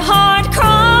my heart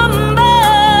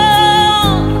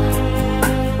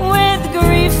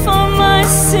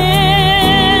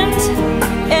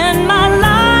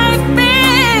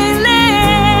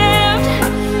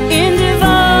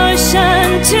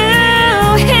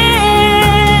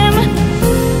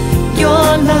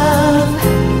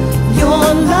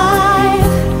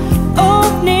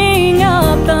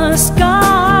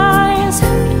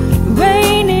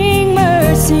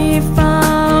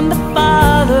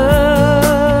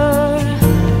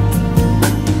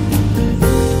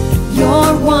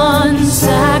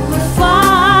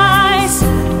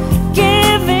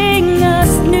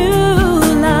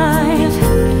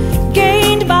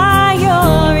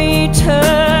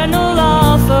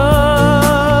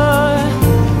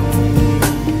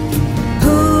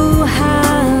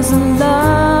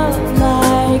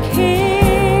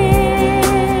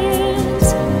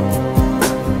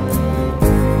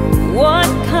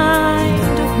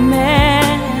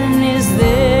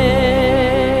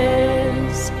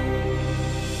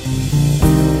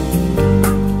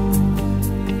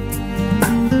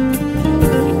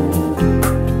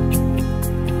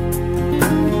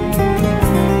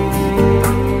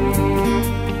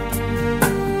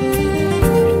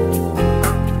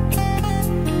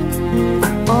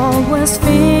was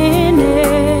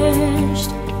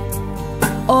finished,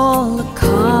 all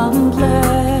accomplished.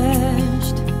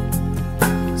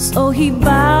 So he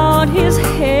bowed his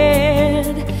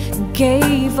head,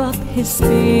 gave up his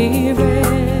spirit.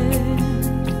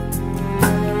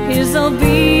 His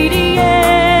obedience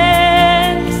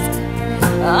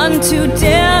unto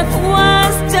death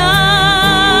was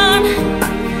done,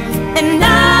 and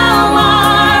now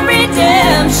our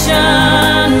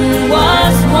redemption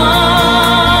was won.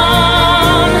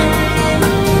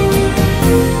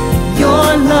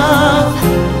 Your love,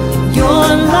 your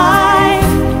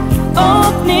life,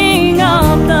 opening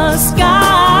up the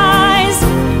skies,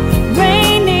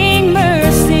 raining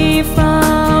mercy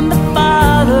from the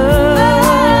Father.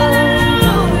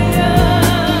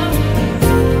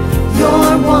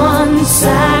 Your one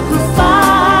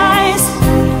sacrifice,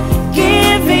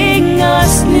 giving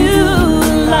us new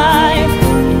life,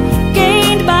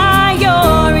 gained by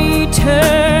your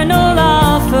eternal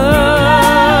offer.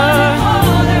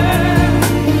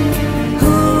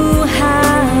 Who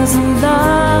has a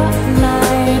love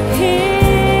like his?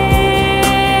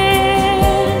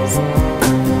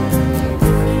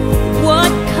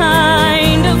 What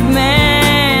kind of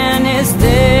man is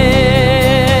this?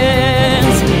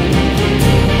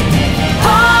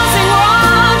 Causing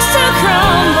rocks to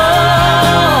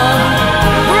crumble,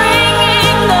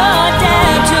 bringing the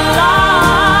dead to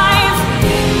life,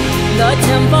 the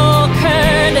temple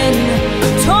curtain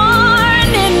torn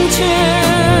in two.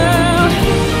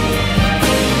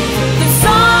 The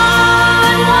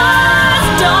sun was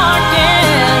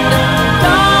darkened,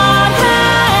 God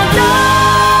had died.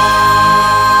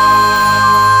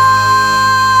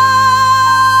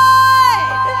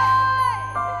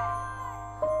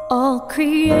 All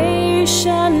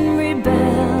creation rebelled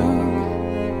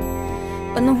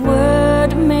when the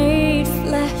Word made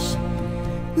flesh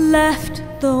left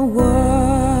the world.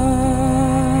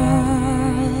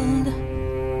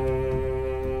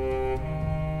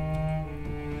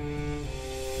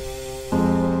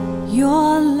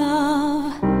 Your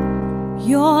love,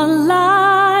 your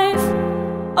life,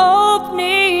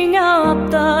 opening up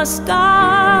the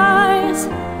skies,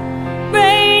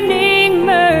 raining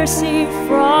mercy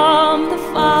from the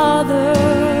Father.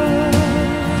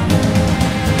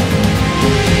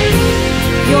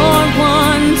 Your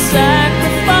one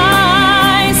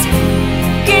sacrifice,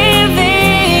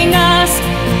 giving us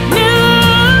new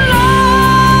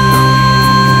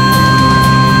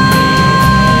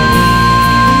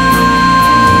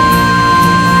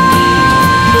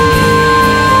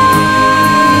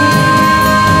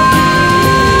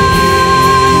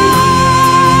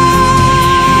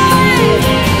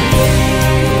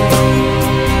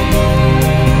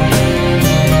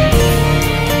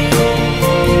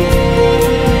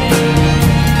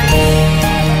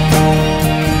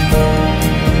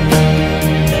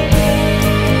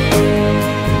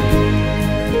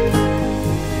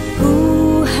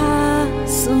Who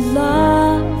has a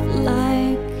love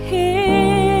like his?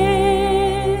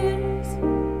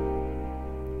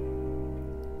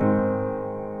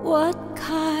 What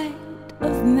kind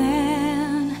of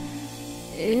man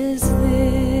is this?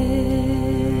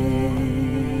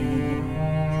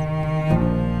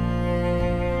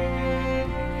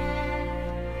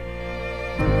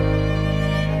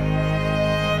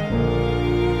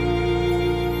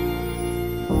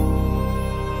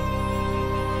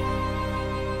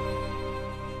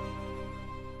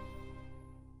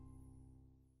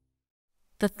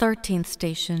 The 13th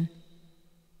station.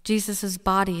 Jesus'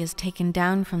 body is taken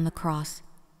down from the cross.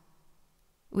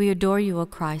 We adore you, O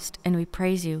Christ, and we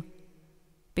praise you,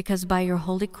 because by your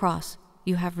holy cross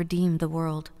you have redeemed the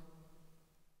world.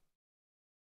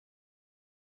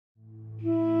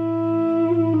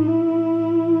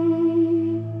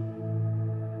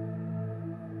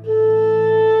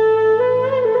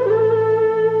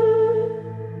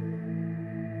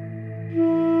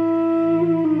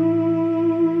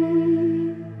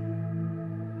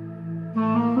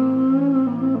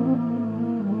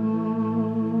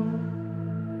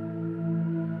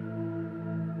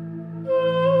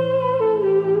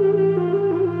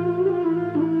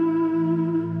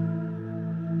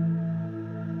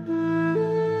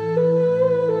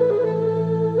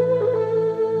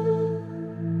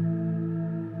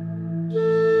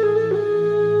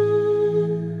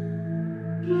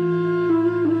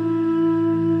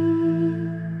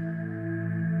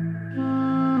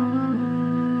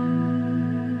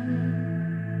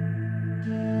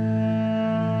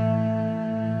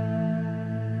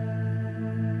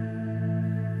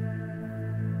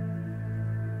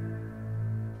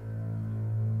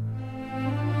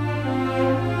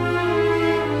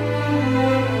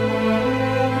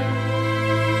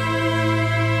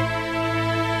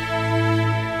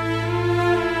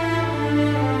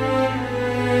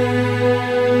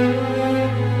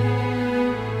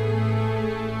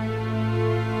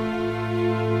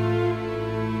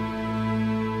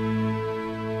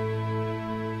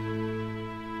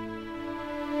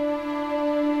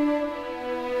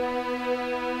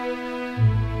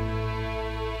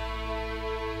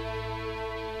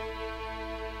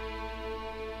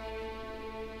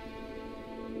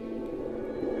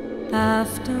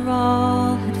 After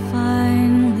all had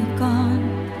finally gone,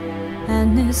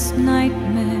 and this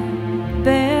nightmare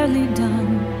barely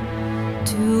done,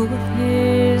 two of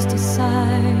his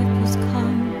disciples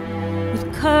come with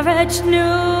courage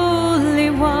newly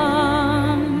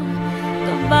won.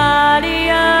 The body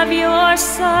of your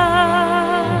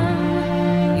son,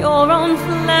 your own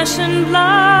flesh and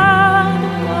blood,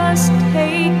 was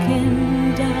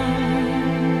taken down.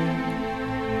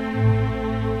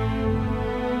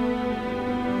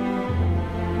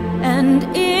 And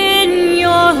in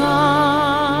your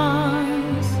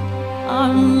arms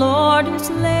our Lord is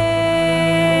laid,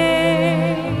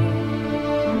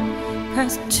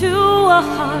 pressed to a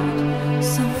heart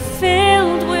so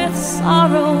filled with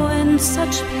sorrow and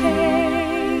such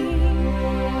pain.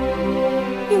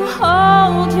 You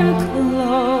hold him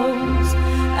close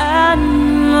and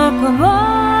look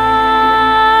above.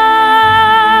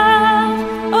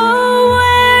 Oh,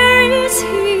 where is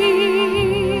he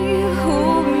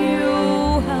whom you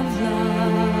have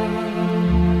loved?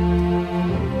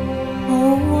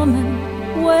 Oh, woman,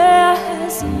 where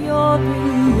has your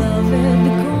beloved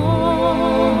gone?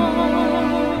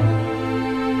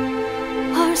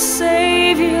 Our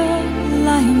Savior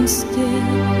lying still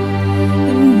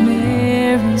in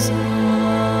Mary's arms.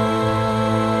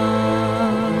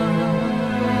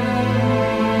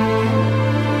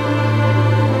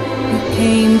 He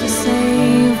came to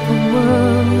save the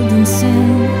world in sin,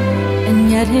 and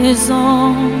yet his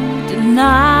own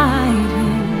denied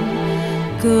him.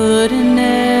 Good in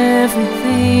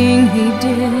everything he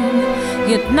did,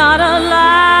 yet not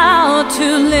allowed to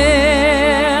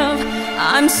live.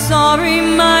 I'm sorry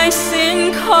my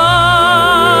sin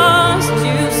caused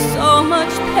you so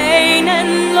much pain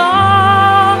and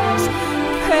loss.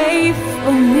 Pray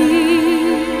for me.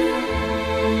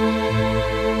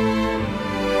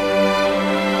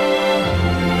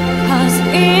 'Cause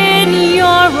in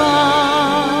your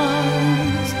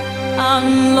arms our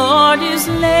Lord is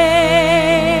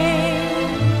laid,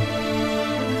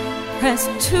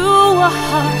 pressed to a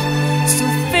heart so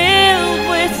filled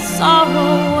with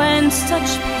sorrow and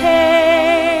such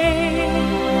pain.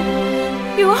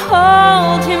 You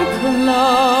hold him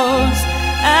close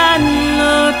and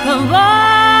look above.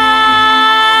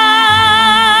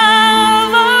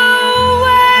 Oh,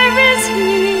 where is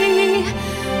he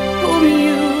whom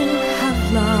you have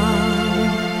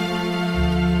loved?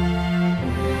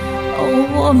 Oh,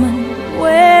 woman,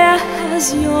 where has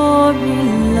your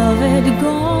beloved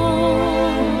gone?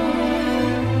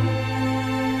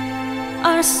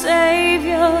 Our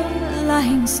Savior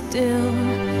lying still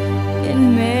in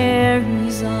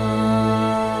Mary's arms.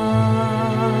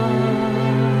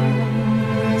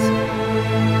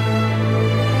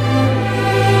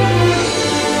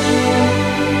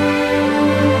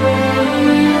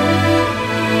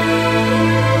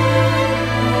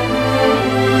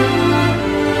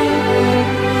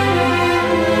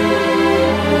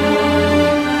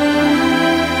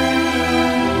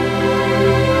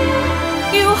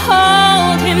 You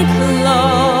hold him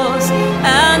close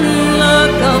and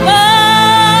look above.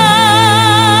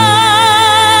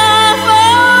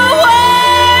 Oh,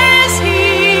 where is he?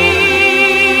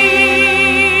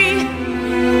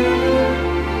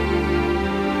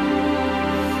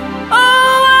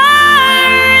 Oh,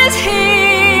 where is he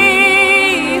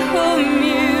whom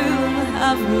you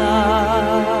have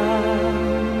loved?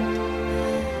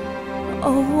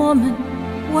 Oh, woman,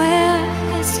 where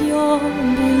has your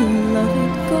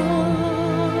beloved gone?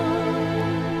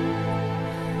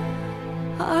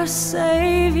 Our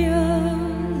Savior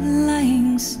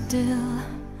lying still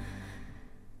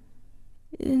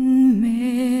in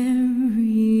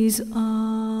Mary's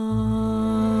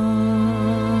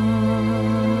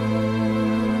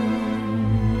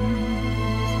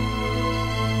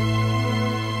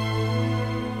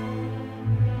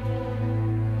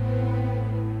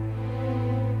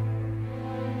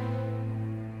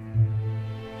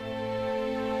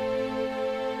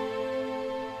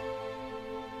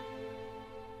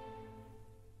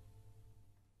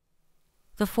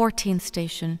The 14th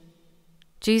station.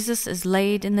 Jesus is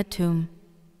laid in the tomb.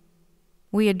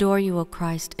 We adore you, O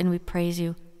Christ, and we praise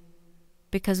you,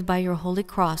 because by your holy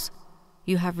cross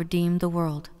you have redeemed the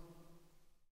world.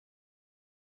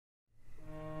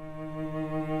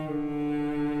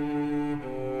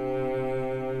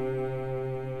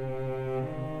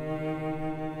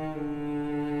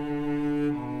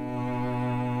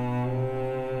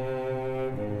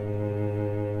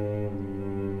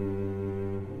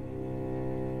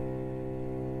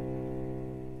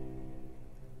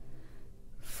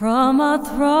 From a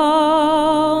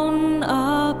throne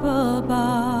up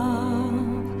above,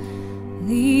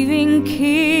 leaving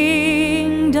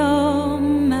kingdom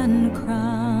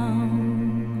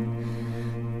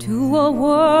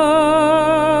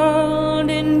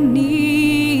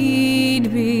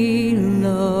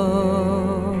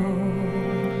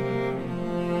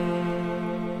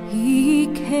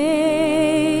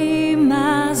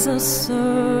a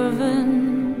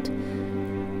servant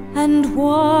and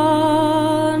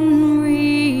one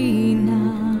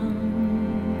renowned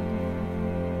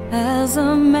as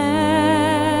a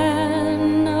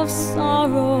man of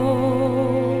sorrow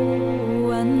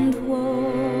and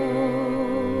woe.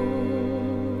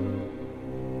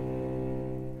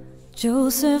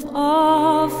 Joseph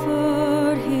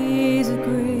offered his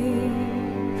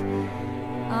grave,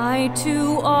 I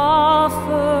too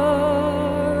offer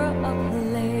a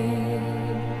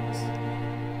place.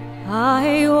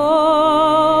 I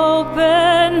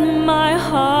open my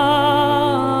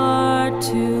heart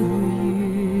to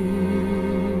you.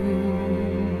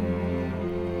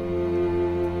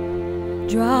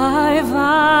 Drive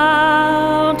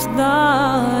out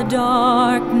the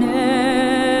darkness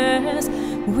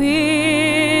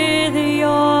with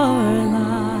your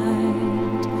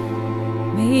light.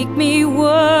 Make me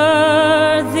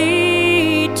worthy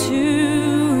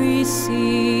to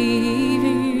receive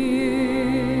you.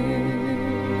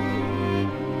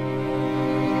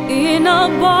 In a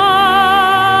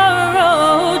borrowed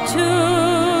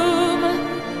tomb,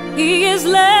 he is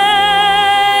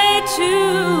laid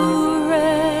to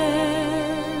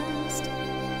rest,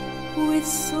 with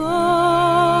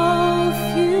so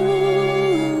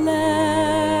few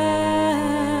left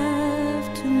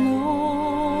to mourn.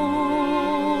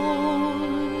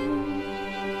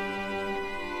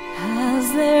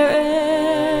 Has there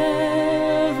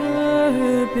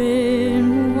ever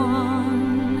been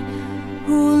one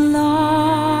who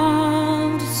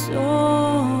loved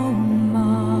so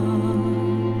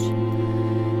much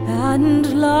and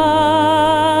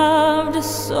loved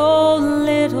so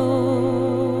little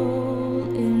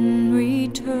in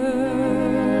return?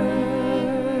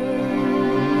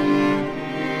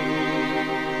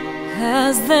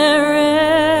 Has there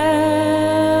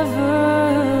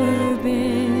ever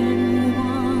been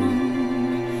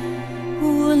one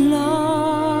who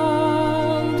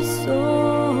loved so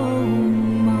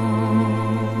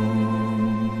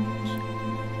much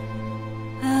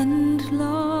and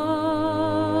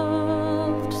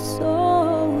loved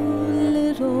so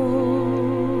little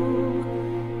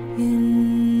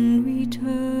in return?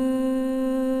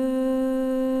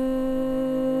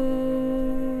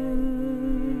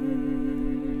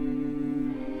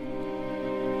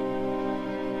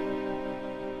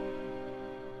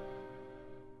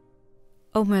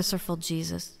 O merciful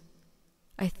Jesus,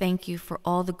 I thank you for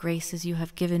all the graces you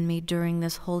have given me during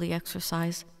this holy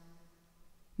exercise.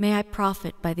 May I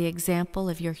profit by the example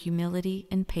of your humility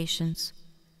and patience.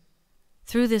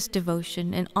 Through this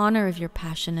devotion, in honor of your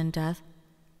passion and death,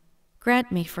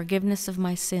 grant me forgiveness of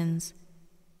my sins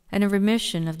and a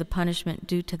remission of the punishment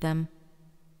due to them.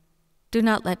 Do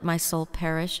not let my soul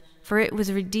perish, for it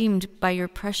was redeemed by your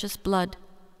precious blood.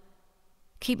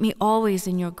 Keep me always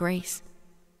in your grace,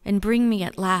 and bring me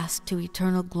at last to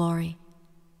eternal glory.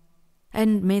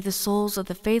 And may the souls of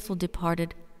the faithful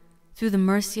departed, through the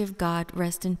mercy of God,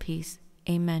 rest in peace.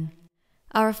 Amen.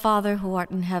 Our Father, who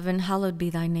art in heaven, hallowed be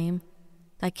thy name.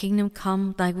 Thy kingdom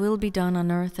come, thy will be done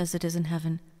on earth as it is in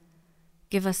heaven.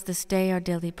 Give us this day our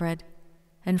daily bread,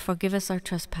 and forgive us our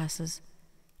trespasses,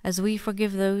 as we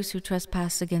forgive those who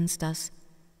trespass against us.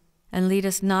 And lead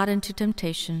us not into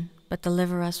temptation, but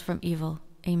deliver us from evil.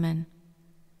 Amen.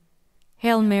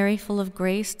 Hail Mary, full of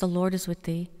grace, the Lord is with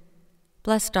thee.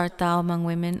 Blessed art thou among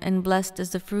women, and blessed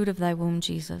is the fruit of thy womb,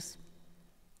 Jesus.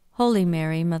 Holy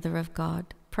Mary, Mother of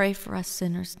God, pray for us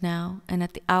sinners now and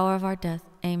at the hour of our death.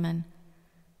 Amen.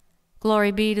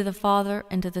 Glory be to the Father,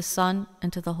 and to the Son,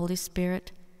 and to the Holy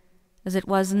Spirit, as it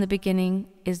was in the beginning,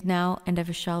 is now, and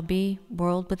ever shall be,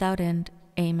 world without end.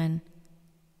 Amen.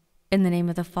 In the name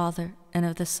of the Father, and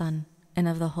of the Son, and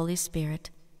of the Holy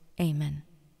Spirit. Amen.